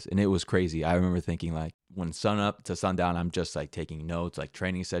Vegas, and it was crazy. I remember thinking, like, when sun up to sundown, I'm just like taking notes, like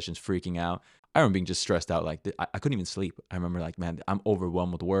training sessions, freaking out. I remember being just stressed out. Like, I couldn't even sleep. I remember like, man, I'm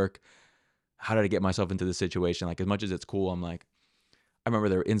overwhelmed with work. How did I get myself into this situation? Like, as much as it's cool, I'm like, I remember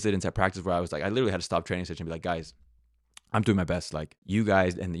there were incidents at practice where I was like, I literally had to stop training session and be like, guys, I'm doing my best. Like, you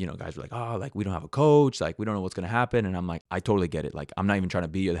guys, and guys were like, oh, like, we don't have a coach. Like, we don't know what's going to happen. And I'm like, I totally get it. Like, I'm not even trying to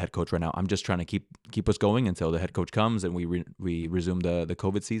be the head coach right now. I'm just trying to keep us going until the head coach comes and we resume the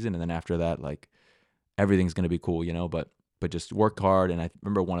COVID season. And then after that, like, everything's going to be cool, but just work hard. And I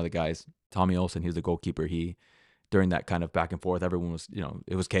remember one of the guys, Tommy Olsen, he's the goalkeeper. During that kind of back and forth, everyone was,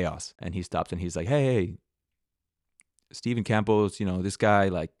 it was chaos. And he stops and he's like, hey, Steven Campos, this guy,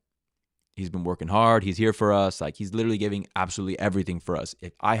 like, he's been working hard. He's here for us. Like, he's literally giving absolutely everything for us.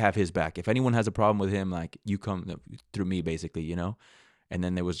 If I have his back, if anyone has a problem with him, like, you come through me, basically, And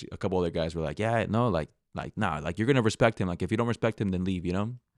then there was a couple other guys who were like, yeah, no, like, nah, like, you're going to respect him. Like, if you don't respect him, then leave, I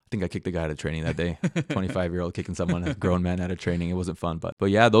think I kicked the guy out of training that day. 25-year-old kicking someone, a grown man out of training. It wasn't fun. But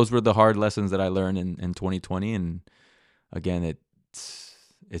yeah, those were the hard lessons that I learned in 2020. And again, it's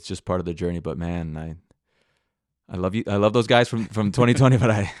just part of the journey. But man, I love you. I love those guys from 2020,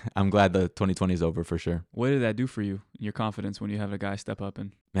 but I'm glad the 2020 is over for sure. What did that do for you, your confidence, when you have a guy step up?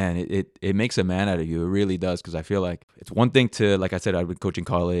 And Man, it makes a man out of you. It really does, because I feel like it's one thing to, like I said, I've been coaching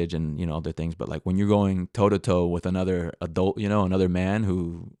college and other things, but like when you're going toe to toe with another adult, another man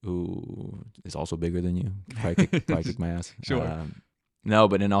who is also bigger than you, probably kick my ass. Sure. No,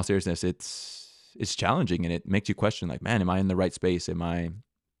 but in all seriousness, it's challenging, and it makes you question, like, man, am I in the right space? Did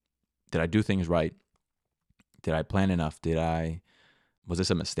I do things right? Did I plan enough? Was this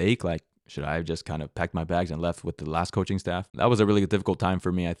a mistake? Like, should I have just kind of packed my bags and left with the last coaching staff? That was a really difficult time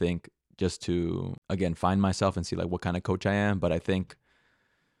for me, I think, just to, again, find myself and see like what kind of coach I am. But I think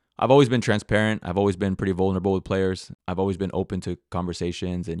I've always been transparent. I've always been pretty vulnerable with players. I've always been open to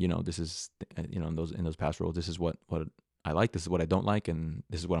conversations, and this is, in those past roles, this is what I like, this is what I don't like, and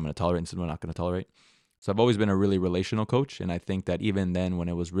this is what I'm going to tolerate, and this is what I'm not going to tolerate. So I've always been a really relational coach, and I think that even then, when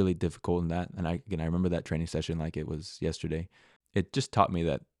it was really difficult and I remember that training session like it was yesterday, it just taught me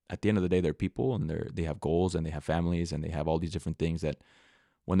that at the end of the day, they're people, and they have goals, and they have families, and they have all these different things that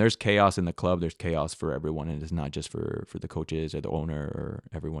when there's chaos in the club, there's chaos for everyone, and it's not just for the coaches or the owner or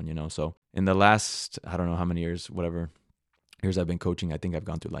everyone. So in the last, I don't know how many years, whatever years I've been coaching, I think I've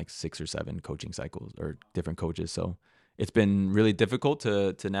gone through like 6 or 7 coaching cycles or different coaches. So it's been really difficult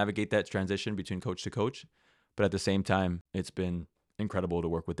to navigate that transition between coach to coach. But at the same time, it's been incredible to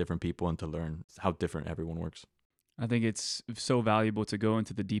work with different people and to learn how different everyone works. I think it's so valuable to go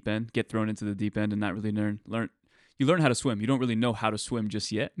into the deep end, get thrown into the deep end, and not really learn. You learn how to swim. You don't really know how to swim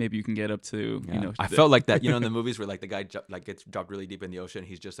just yet. Maybe you can get up to, I felt like that, in the movies where like the guy gets dropped really deep in the ocean.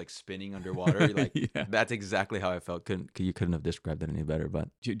 He's just like spinning underwater. Like That's exactly how I felt. You couldn't have described it any better. But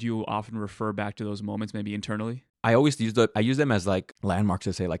do you often refer back to those moments, maybe internally? I always use them as like landmarks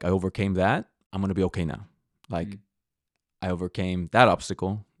to say like, I overcame that. I'm going to be okay now. Like I overcame that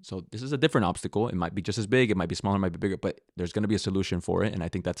obstacle. So this is a different obstacle. It might be just as big. It might be smaller. It might be bigger, but there's going to be a solution for it. And I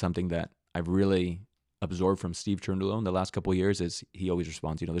think that's something that I've really absorbed from Steve Cherundolo in the last couple of years. Is he always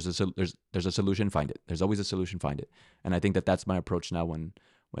responds, there's a solution, find it. There's always a solution, find it. And I think that's my approach now when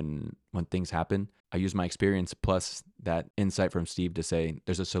things happen. I use my experience plus that insight from Steve to say,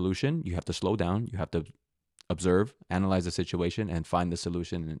 there's a solution. You have to slow down. You have to observe, analyze the situation, and find the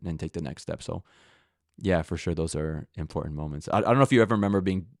solution and take the next step. So yeah, for sure, those are important moments. I don't know if you ever remember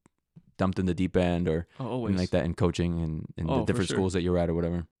being dumped in the deep end or something like that in coaching and in the different schools that you were at or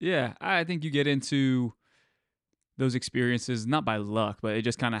whatever. Yeah, I think you get into those experiences not by luck, but it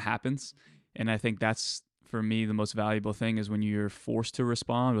just kind of happens. And I think that's, for me, the most valuable thing is when you're forced to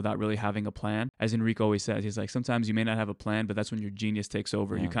respond without really having a plan. As Enrique always says, he's like, sometimes you may not have a plan, but that's when your genius takes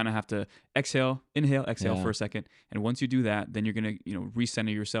over. Yeah. You kind of have to inhale, exhale for a second. And once you do that, then you're going to,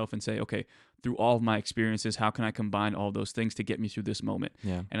 recenter yourself and say, okay, through all of my experiences, how can I combine all those things to get me through this moment?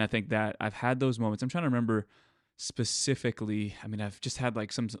 Yeah. And I think that I've had those moments. I'm trying to remember specifically. I mean, I've just had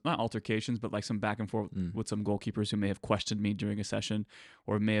like some, not altercations, but like some back and forth with some goalkeepers who may have questioned me during a session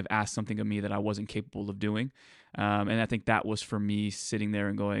or may have asked something of me that I wasn't capable of doing. And I think that was for me sitting there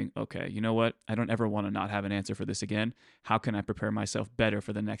and going, okay, you know what? I don't ever want to not have an answer for this again. How can I prepare myself better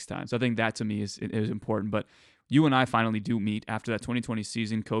for the next time? So I think that to me is important. But you and I finally do meet after that 2020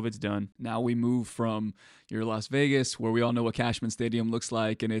 season. COVID's done. Now we move from your Las Vegas, where we all know what Cashman Stadium looks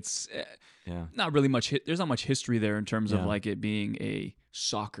like, and it's not really much. There's not much history there in terms of like it being a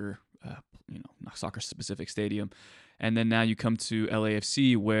soccer, not soccer specific stadium. And then now you come to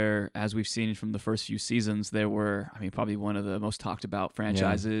LAFC, where, as we've seen from the first few seasons, there were, probably one of the most talked about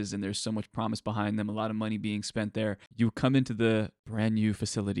franchises, and there's so much promise behind them, a lot of money being spent there. You come into the brand new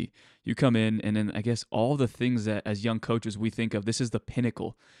facility. You come in, and then I guess all the things that as young coaches we think of, this is the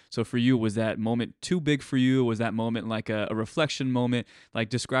pinnacle. So for you, was that moment too big for you? Was that moment like a reflection moment? Like,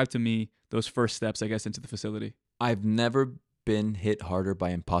 describe to me those first steps, I guess, into the facility. I've never been hit harder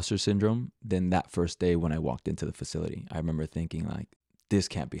by imposter syndrome than that first day when I walked into the facility. I remember thinking like, this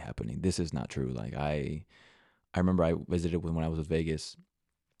can't be happening. This is not true. Like I remember I visited when I was with Vegas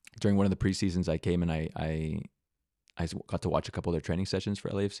during one of the preseasons. I came and I got to watch a couple of their training sessions for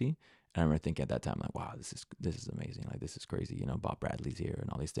LAFC. And I remember thinking at that time, like, wow, this is amazing. Like, this is crazy. Bob Bradley's here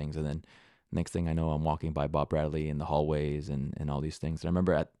and all these things. And then next thing I know, I'm walking by Bob Bradley in the hallways and all these things. And I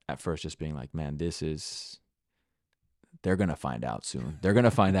remember at first just being like, man, they're going to find out soon. They're going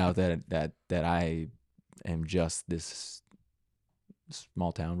to find out that I am just this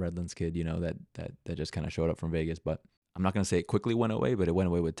small town Redlands kid, that just kind of showed up from Vegas. But I'm not going to say it quickly went away, but it went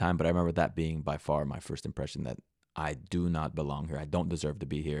away with time. But I remember that being by far my first impression, that I do not belong here. I don't deserve to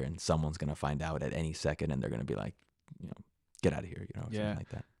be here. And someone's going to find out at any second, and they're going to be like, get out of here, something like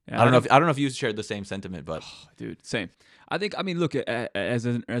that. Yeah, I don't know if you shared the same sentiment, but dude, same. I think, look, as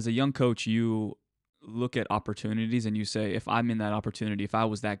a young coach, you look at opportunities and you say, if I'm in that opportunity, if I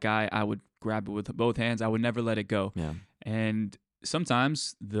was that guy, I would grab it with both hands. I would never let it go. Yeah. And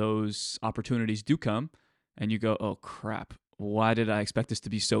sometimes those opportunities do come and you go, oh crap, why did I expect this to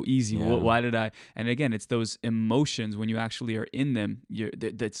be so easy? Yeah. Why did I? And again, it's those emotions when you actually are in them,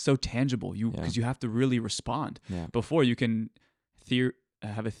 that's so tangible because you have to really respond before you can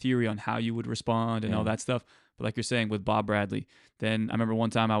have a theory on how you would respond and all that stuff. But like you're saying with Bob Bradley, then I remember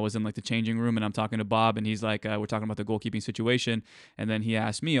one time I was in like the changing room and I'm talking to Bob and he's like, we're talking about the goalkeeping situation. And then he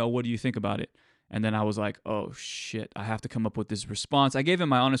asked me, oh, what do you think about it? And then I was like, oh shit, I have to come up with this response. I gave him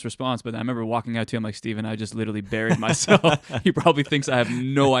my honest response, but I remember walking out to him like, Steven, I just literally buried myself. He probably thinks I have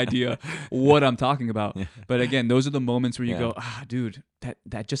no idea what I'm talking about. Yeah. But again, those are the moments where you go, dude,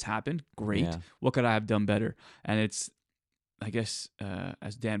 that just happened. Great. Yeah. What could I have done better? And it's, I guess,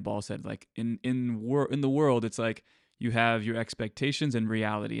 as Dan Ball said, like in the world, it's like you have your expectations and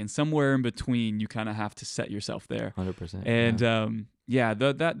reality, and somewhere in between, you kind of have to set yourself there. 100%. And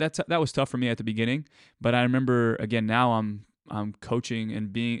that was tough for me at the beginning, but I remember again now I'm coaching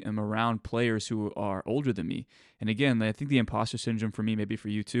and I'm around players who are older than me, and again I think the imposter syndrome for me, maybe for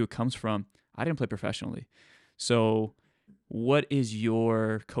you too, comes from I didn't play professionally. So, what is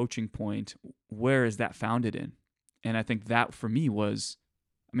your coaching point? Where is that founded in? And I think that for me was,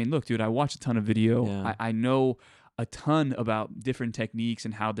 I mean, look, dude, I watched a ton of video. Yeah. I know a ton about different techniques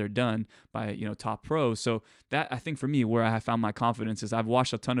and how they're done by, top pros. So that, I think for me, where I have found my confidence is I've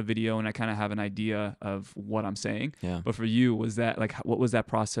watched a ton of video and I kind of have an idea of what I'm saying. Yeah. But for you, was that like, what was that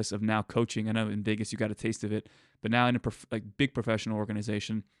process of now coaching? I know in Vegas you got a taste of it, but now in a big professional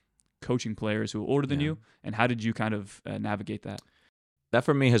organization, coaching players who are older than you, and how did you kind of navigate that? That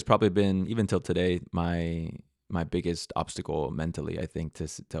for me has probably been, even till today, my biggest obstacle mentally, I think,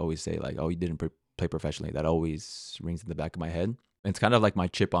 to always say like, oh, you didn't play professionally. That always rings in the back of my head. It's kind of like my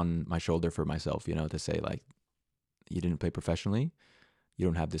chip on my shoulder for myself, to say like, you didn't play professionally. You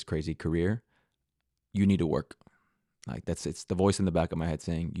don't have this crazy career. You need to work. Like it's the voice in the back of my head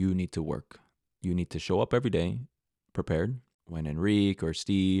saying, you need to work. You need to show up every day prepared. When Enrique or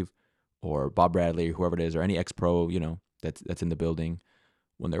Steve or Bob Bradley, whoever it is, or any ex-pro, that's in the building,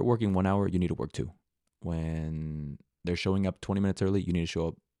 when they're working 1 hour, you need to work 2. When they're showing up 20 minutes early, you need to show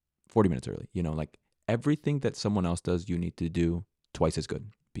up 40 minutes early. Like everything that someone else does, you need to do twice as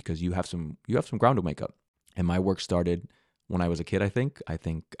good because you have some ground to make up. And my work started when I was a kid, I think.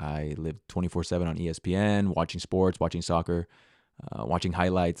 I lived 24/7 on ESPN, watching sports, watching soccer, watching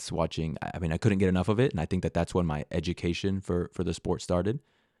highlights, I couldn't get enough of it. And I think that that's when my education for the sport started.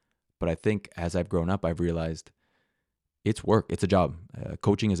 But I think as I've grown up, I've realized it's work. It's a job.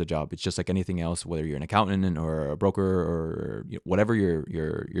 Coaching is a job. It's just like anything else, whether you're an accountant or a broker or whatever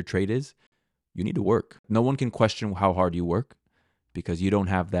your trade is, you need to work. No one can question how hard you work because you don't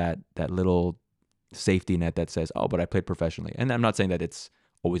have that little safety net that says, oh, but I played professionally. And I'm not saying that it's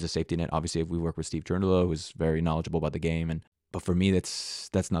always a safety net. Obviously, if we work with Steve Cherndolo, who's very knowledgeable about the game, but for me,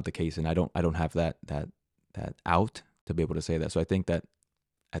 that's not the case. And I don't have that out to be able to say that. So I think that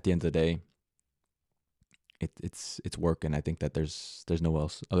at the end of the day, it's work, and I think that there's no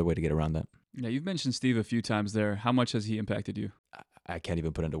other way to get around that. Yeah, you've mentioned Steve a few times there. How much has he impacted you? I can't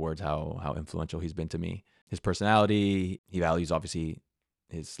even put into words how influential he's been to me. His personality, he values obviously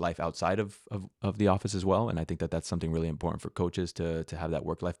his life outside of the office as well, and I think that that's something really important for coaches to have that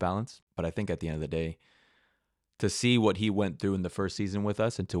work-life balance. But I think at the end of the day, to see what he went through in the first season with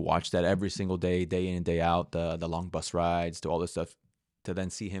us and to watch that every single day, day in and day out, the long bus rides, to all this stuff, to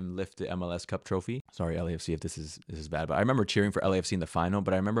then see him lift the MLS Cup trophy. Sorry, LAFC, if this is bad, but I remember cheering for LAFC in the final.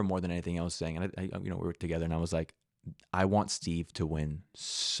 But I remember more than anything else saying, and we were together, and I was like, I want Steve to win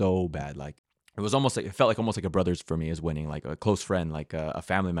so bad. Like it felt like almost like a brother's for me is winning, like a close friend, like a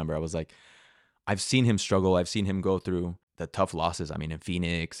family member. I was like, I've seen him struggle. I've seen him go through the tough losses. I mean, in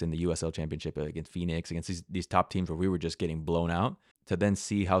Phoenix, in the USL Championship against Phoenix, against these top teams where we were just getting blown out. To then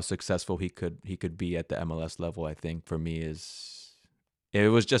see how successful he could be at the MLS level, I think for me it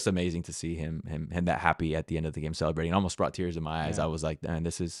was just amazing to see him that happy at the end of the game celebrating. It almost brought tears in my eyes. Yeah. I was like, man,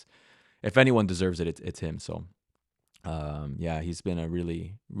 this is, if anyone deserves it, it's him. So, he's been a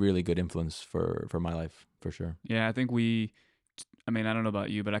really, really good influence for my life for sure. Yeah, I think I don't know about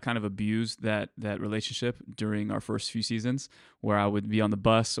you, but I kind of abused that relationship during our first few seasons where I would be on the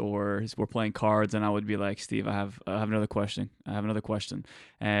bus or we're playing cards and I would be like, Steve, I have another question.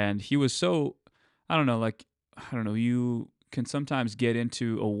 And he was so, you can sometimes get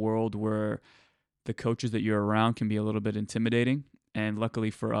into a world where the coaches that you're around can be a little bit intimidating. And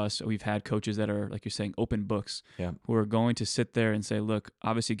luckily for us, we've had coaches that are, like you're saying, open books, who are going to sit there and say, look,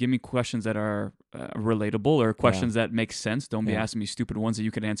 obviously give me questions that are relatable or questions that make sense. Don't be asking me stupid ones that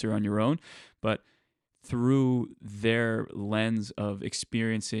you can answer on your own. But through their lens of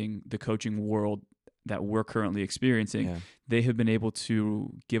experiencing the coaching world that we're currently experiencing, Yeah. they have been able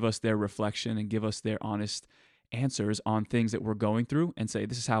to give us their reflection and give us their honest answers on things that we're going through and say,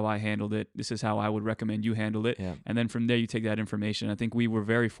 this is how I handled it. This is how I would recommend you handle it. Yeah. And then from there, you take that information. I think we were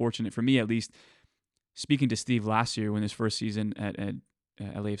very fortunate, for me at least, speaking to Steve last year when his first season at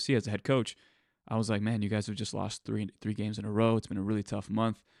LAFC as a head coach, I was like, man, you guys have just lost three games in a row. It's been a really tough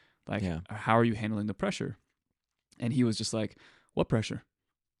month. Like, Yeah. how are you handling the pressure? And he was just like, what pressure?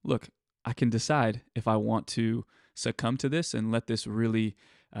 Look, I can decide if I want to succumb to this and let this really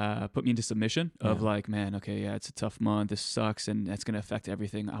put me into submission of Yeah. like, man, okay, yeah, it's a tough month. This sucks, and that's going to affect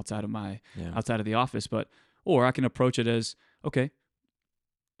everything outside of Yeah. outside of the office. Or I can approach it as, okay,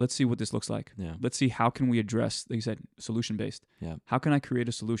 let's see what this looks like. Yeah. Let's see how can we address, like you said, solution based. Yeah. How can I create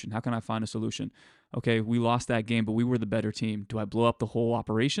a solution? How can I find a solution? Okay, we lost that game, but we were the better team. Do I blow up the whole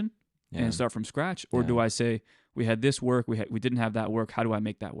operation Yeah. and start from scratch, or Yeah. do I say we had this work, we didn't have that work? How do I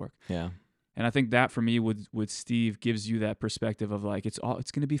make that work? Yeah. And I think that for me with Steve gives you that perspective of like, it's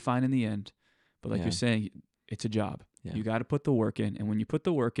going to be fine in the end. But like Yeah. you're saying, it's a job. Yeah. You got to put the work in. And when you put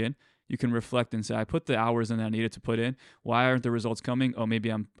the work in, you can reflect and say, I put the hours in that I needed to put in. Why aren't the results coming? Oh, maybe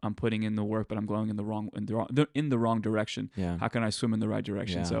I'm putting in the work, but I'm going in the wrong direction. Yeah. How can I swim in the right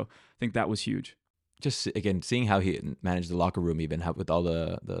direction? Yeah. So I think that was huge. Just again seeing how he managed the locker room, even how, with all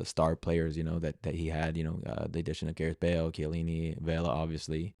the star players, that he had, the addition of Gareth Bale, Chiellini, Vela,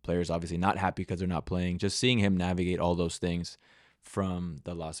 obviously players obviously not happy because they're not playing. Just seeing him navigate all those things from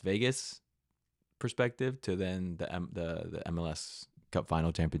the Las Vegas perspective to then the MLS Cup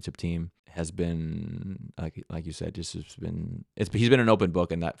final championship team has been like you said, he's been an open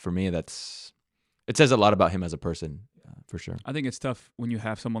book, and that for me it says a lot about him as a person. For sure. I think it's tough when you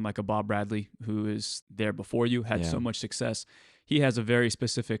have someone like a Bob Bradley who is there before you, had so much success. He has a very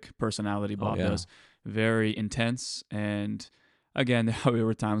specific personality, Bob does. Very intense. And again, there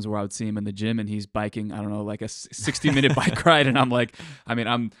were times where I would see him in the gym and he's biking, I don't know, like a 60-minute bike ride. And I'm like,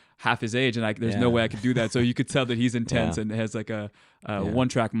 I'm half his age and there's no way I could do that. So you could tell that he's intense and has like a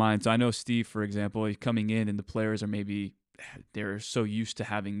one-track mind. So I know Steve, for example, coming in and the players are maybe they're so used to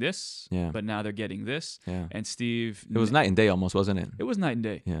having this, but now they're getting this. Yeah. And Steve, it was night and day almost, wasn't it? It was night and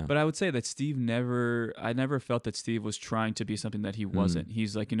day. Yeah. But I would say that I never felt that Steve was trying to be something that he wasn't.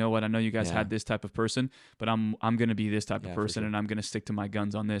 He's like, you know what? I know you guys had this type of person, but I'm going to be this type of person, and I'm going to stick to my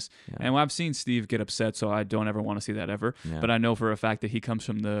guns on this. Yeah. And I've seen Steve get upset, so I don't ever want to see that ever. Yeah. But I know for a fact that he comes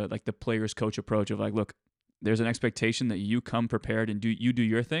from the player's coach approach of like, look, there's an expectation that you come prepared and do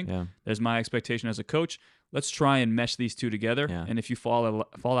your thing. Yeah. There's my expectation as a coach. Let's try and mesh these two together. Yeah. And if you fall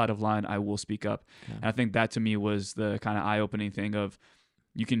out of line, I will speak up. Yeah. And I think that to me was the kind of eye-opening thing of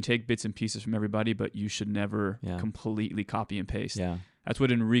you can take bits and pieces from everybody, but you should never completely copy and paste. Yeah. That's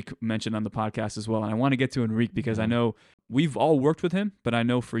what Enrique mentioned on the podcast as well. And I want to get to Enrique because I know we've all worked with him, but I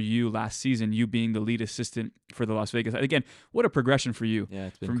know for you last season, you being the lead assistant for the Las Vegas. Again, what a progression for you. Yeah,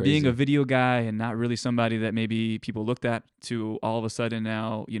 it's been from crazy. Being a video guy and not really somebody that maybe people looked at to all of a sudden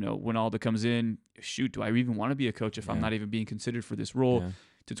now, when Alda comes in, shoot, do I even want to be a coach if I'm not even being considered for this role?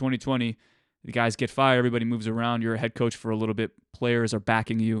 To 2020, the guys get fired, everybody moves around, you're a head coach for a little bit, players are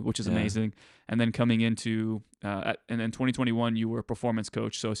backing you, which is amazing. And then coming into, and then 2021, you were a performance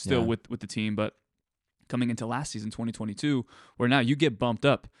coach, so still with the team, but coming into last season, 2022, where now you get bumped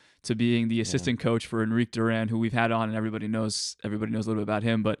up to being the assistant coach for Enrique Duran, who we've had on, and everybody knows a little bit about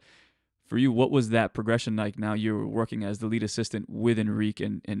him. But for you, what was that progression like? Now you're working as the lead assistant with Enrique,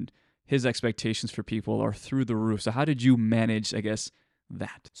 and his expectations for people are through the roof. So how did you manage, I guess,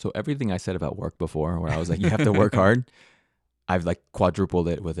 that? So everything I said about work before, where I was like, you have to work hard, I've quadrupled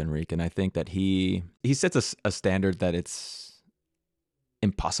it with Enrique. And I think that he sets a standard that it's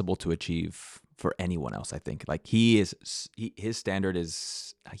impossible to achieve for anyone else. I think his standard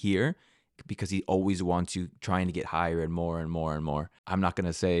is here because he always wants you trying to get higher and more and more and more. I'm not going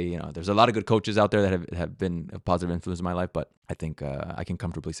to say, there's a lot of good coaches out there that have been a positive influence in my life, but I think I can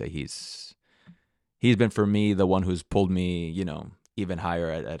comfortably say he's been for me the one who's pulled me, even higher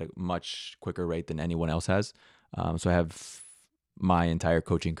at a much quicker rate than anyone else has. So I have my entire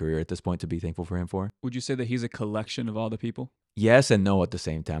coaching career at this point to be thankful for him for. Would you say that he's a collection of all the people? Yes and no at the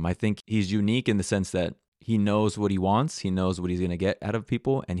same time. I think he's unique in the sense that he knows what he wants. He knows what he's going to get out of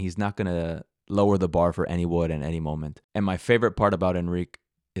people, and he's not going to lower the bar for anyone at any moment. And my favorite part about Enrique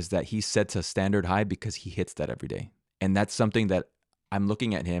is that he sets a standard high because he hits that every day. And that's something that I'm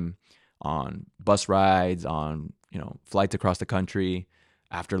looking at him on bus rides, on flights across the country,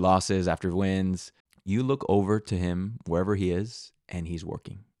 after losses, after wins. You look over to him wherever he is, and he's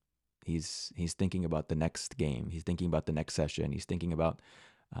working. He's thinking about the next game. He's thinking about the next session. He's thinking about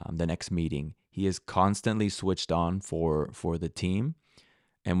the next meeting. He is constantly switched on for the team.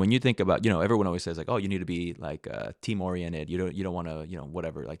 And when you think about, everyone always says like, oh, you need to be like team oriented. You don't want to,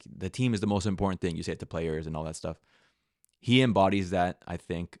 whatever. Like the team is the most important thing. You say it to players and all that stuff. He embodies that, I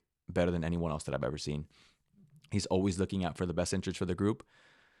think, better than anyone else that I've ever seen. He's always looking out for the best interest for the group.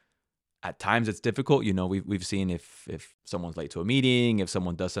 At times it's difficult. We've seen if someone's late to a meeting, if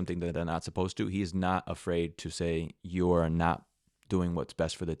someone does something that they're not supposed to, he's not afraid to say you are not doing what's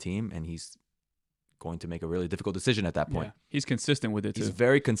best for the team, and he's going to make a really difficult decision at that point. Yeah. He's consistent with it too. He's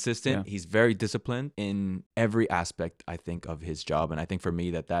very consistent. Yeah. He's very disciplined in every aspect, I think, of his job. And I think for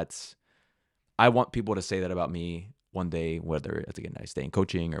me I want people to say that about me one day, whether it's, again, I stay in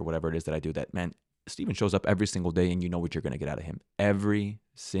coaching or whatever it is that I do, that, man, Steven shows up every single day and you know what you're going to get out of him. Every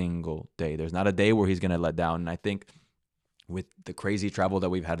single day. There's not a day where he's going to let down. And I think with the crazy travel that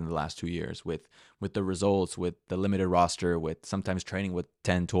we've had in the last 2 years, with the results, with the limited roster, with sometimes training with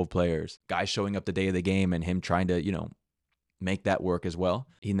 10, 12 players, guys showing up the day of the game and him trying to, make that work as well,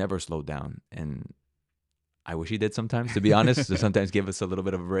 he never slowed down. And I wish he did sometimes, to be honest, to sometimes give us a little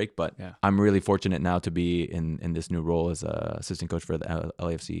bit of a break. But yeah. I'm really fortunate now to be in this new role as a assistant coach for the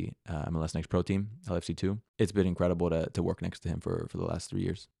LAFC MLS Next Pro team, LAFC 2. It's been incredible to work next to him for the last 3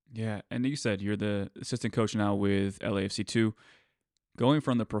 years. Yeah, and you said you're the assistant coach now with LAFC 2. Going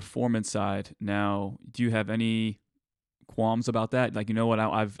from the performance side now, do you have any qualms about that? Like, you know what,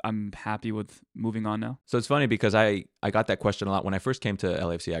 I'm happy with moving on now? So it's funny because I got that question a lot. When I first came to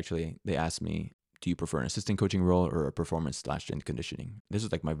LAFC, actually, they asked me, do you prefer an assistant coaching role or a performance/strength conditioning? This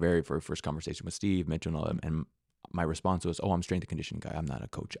was like my very first conversation with Steve, Mitch, and all that. And my response was, oh, I'm strength and conditioning guy. I'm not a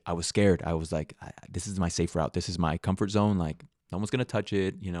coach. I was scared. I was like, this is my safe route. This is my comfort zone. Like, no one's going to touch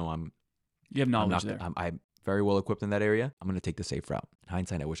it. You have knowledge there. I'm very well equipped in that area. I'm going to take the safe route. In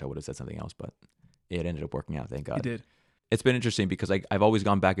hindsight, I wish I would have said something else, but it ended up working out. Thank God. It did. It's been interesting because I've always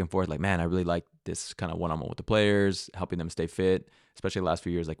gone back and forth. Like, man, I really like this kind of one-on-one with the players, helping them stay fit, especially the last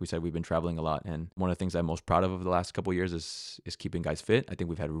few years. Like we said, we've been traveling a lot. And one of the things I'm most proud of the last couple of years is keeping guys fit. I think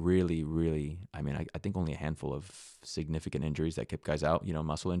we've had really, I think only a handful of significant injuries that kept guys out,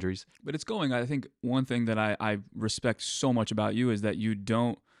 muscle injuries. But it's going. I think one thing that I respect so much about you is that you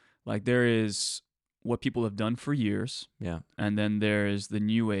don't, like, there is what people have done for years. Yeah. And then there is the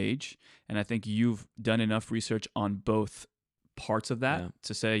new age. And I think you've done enough research on both parts of that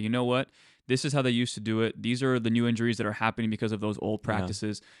to say, you know what, this is how they used to do it. These are the new injuries that are happening because of those old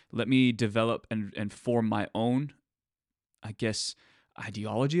practices. Yeah. Let me develop and form my own, I guess,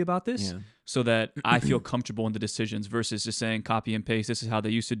 ideology about this so that I feel comfortable in the decisions versus just saying copy and paste. This is how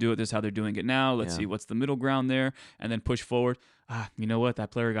they used to do it. This is how they're doing it now. Let's see what's the middle ground there, and then push forward. You know what? That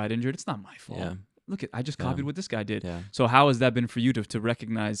player got injured. It's not my fault. Yeah. Look, I just copied what this guy did. Yeah. So how has that been for you to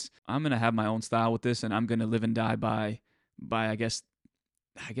recognize I'm going to have my own style with this and I'm going to live and die by I guess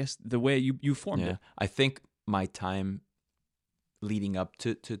the way you formed it? I think my time leading up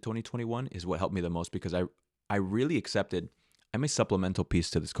to 2021 is what helped me the most because I really accepted I'm a supplemental piece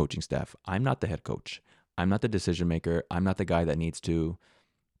to this coaching staff. I'm not the head coach. I'm not the decision maker. I'm not the guy that needs to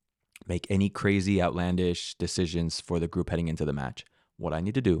make any crazy outlandish decisions for the group heading into the match. What I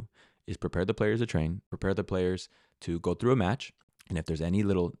need to do is prepare the players to train, prepare the players to go through a match. And if there's any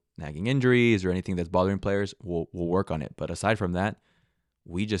little nagging injuries or anything that's bothering players, we'll work on it. But aside from that,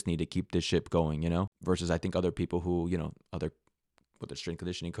 we just need to keep this ship going, versus I think other people who, whether strength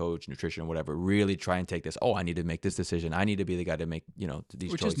conditioning coach, nutrition, whatever, really try and take this, I need to make this decision. I need to be the guy to make,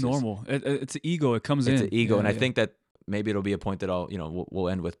 these Which choices. Which is normal. It's an ego. It comes in. It's an ego. I think that maybe it'll be a point that we'll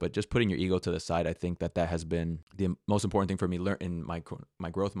end with, but just putting your ego to the side, I think that has been the most important thing for me in my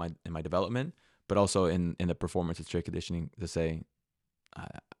growth, in my development, but also in the performance and strength conditioning to say,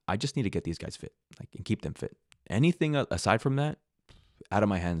 I just need to get these guys fit, and keep them fit. Anything aside from that, out of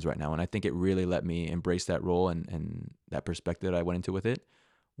my hands right now. And I think it really let me embrace that role and that perspective that I went into with it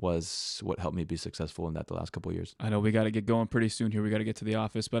was what helped me be successful in that the last couple of years. I know we got to get going pretty soon here. We got to get to the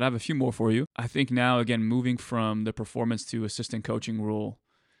office, but I have a few more for you. I think now, again, moving from the performance to assistant coaching role,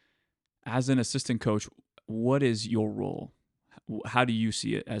 as an assistant coach, what is your role? How do you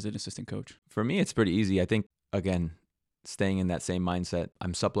see it as an assistant coach? For me, it's pretty easy. I think, again, staying in that same mindset,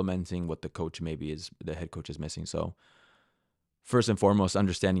 I'm supplementing what the head coach is missing. So first and foremost,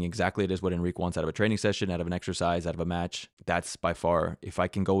 understanding exactly it is what Enrique wants out of a training session, out of an exercise, out of a match. That's by far, if I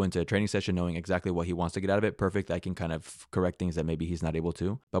can go into a training session knowing exactly what he wants to get out of it, perfect. I can kind of correct things that maybe he's not able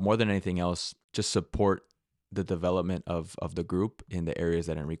to. But more than anything else, just support the development of the group in the areas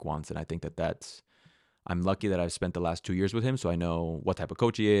that Enrique wants. And I think I'm lucky that I've spent the last 2 years with him. So I know what type of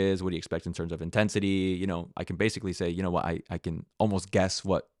coach he is, what he expects in terms of intensity. I can basically say, I can almost guess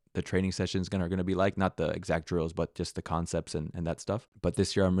what the training sessions are going to be like, not the exact drills, but just the concepts and that stuff. But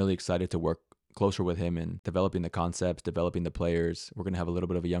this year I'm really excited to work closer with him in developing the concepts, developing the players. We're going to have a little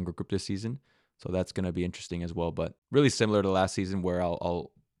bit of a younger group this season, so that's going to be interesting as well. But really similar to last season, where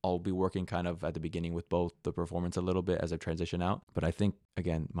I'll be working kind of at the beginning with both the performance a little bit as I transition out. But I think,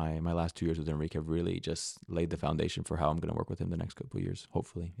 again, my last 2 years with Enrique have really just laid the foundation for how I'm going to work with him the next couple of years,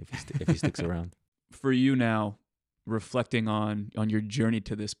 hopefully, if he sticks around. For you now, reflecting on your journey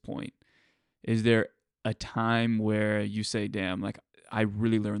to this point, is there a time where you say, damn, like I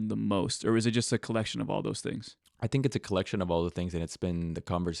really learned the most? Or is it just a collection of all those things? I think it's a collection of all the things, and it's been the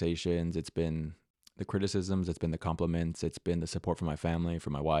conversations, it's been the criticisms, it's been the compliments, it's been the support from my family,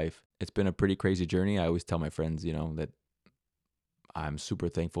 from my wife. It's been a pretty crazy journey. I always tell my friends, that I'm super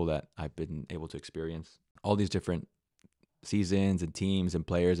thankful that I've been able to experience all these different seasons and teams and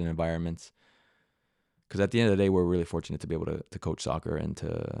players and environments. Because at the end of the day, we're really fortunate to be able to coach soccer and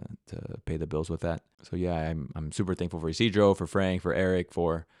to pay the bills with that. So yeah, I'm super thankful for Isidro, for Frank, for Eric,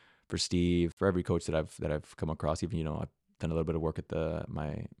 for Steve, for every coach that I've come across. Even I've done a little bit of work at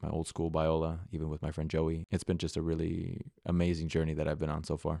my old school Biola, even with my friend Joey. It's been just a really amazing journey that I've been on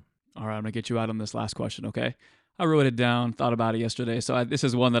so far. All right, I'm gonna get you out on this last question, okay? I wrote it down, thought about it yesterday. So this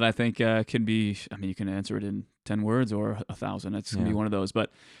is one that I think can be. I mean, you can answer it in 10 words or 1,000. It's gonna be one of those,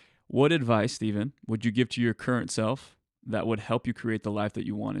 but. What advice, Steven, would you give to your current self that would help you create the life that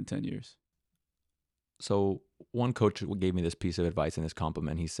you want in 10 years? So one coach gave me this piece of advice and this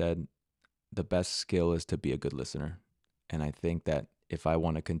compliment. He said, the best skill is to be a good listener. And I think that if I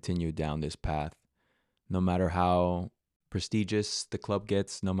want to continue down this path, no matter how prestigious the club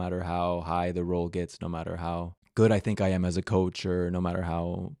gets, no matter how high the role gets, no matter how good I think I am as a coach, or no matter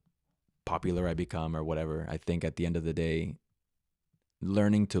how popular I become or whatever, I think at the end of the day,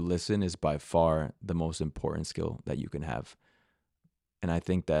 learning to listen is by far the most important skill that you can have. And I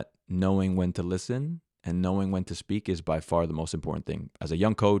think that knowing when to listen and knowing when to speak is by far the most important thing. As a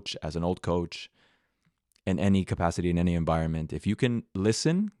young coach, as an old coach, in any capacity, in any environment, if you can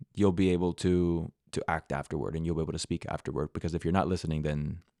listen, you'll be able to act afterward, and you'll be able to speak afterward. Because if you're not listening,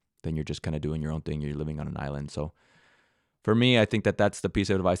 then you're just kind of doing your own thing. You're living on an island. So for me, I think that that's the piece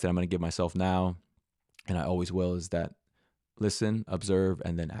of advice that I'm going to give myself now, and I always will, is that listen, observe,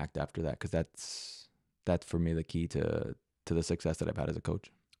 and then act after that, because that's for me the key to the success that I've had as a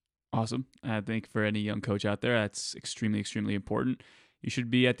coach. Awesome. I think for any young coach out there, that's extremely, extremely important. You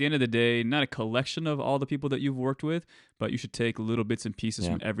should be, at the end of the day, not a collection of all the people that you've worked with, but you should take little bits and pieces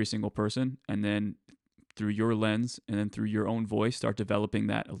from every single person, and then through your lens and then through your own voice, start developing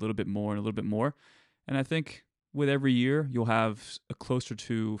that a little bit more and a little bit more. And I think with every year, you'll have a closer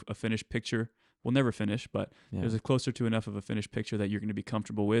to a finished picture. We'll never finish, but there's a closer to enough of a finished picture that you're going to be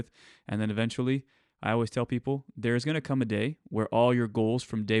comfortable with. And then eventually, I always tell people, there's going to come a day where all your goals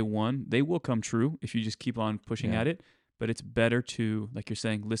from day one, they will come true if you just keep on pushing at it. But it's better to, like you're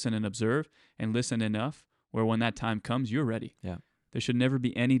saying, listen and observe, and listen enough where when that time comes, you're ready. Yeah. There should never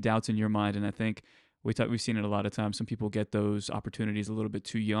be any doubts in your mind. And I think we've seen it a lot of times. Some people get those opportunities a little bit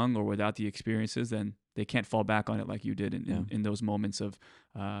too young or without the experiences, then they can't fall back on it like you did in those moments of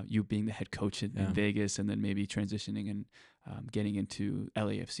you being the head coach in Vegas, and then maybe transitioning and getting into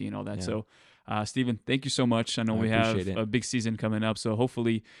LAFC and all that. So, Steven, thank you so much. I know we have a big season coming up, so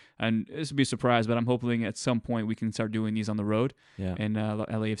hopefully, and this will be a surprise, but I'm hoping at some point we can start doing these on the road and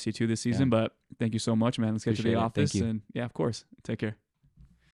LAFC 2 this season. But thank you so much, man. Let's get to the office. And of course. Take care.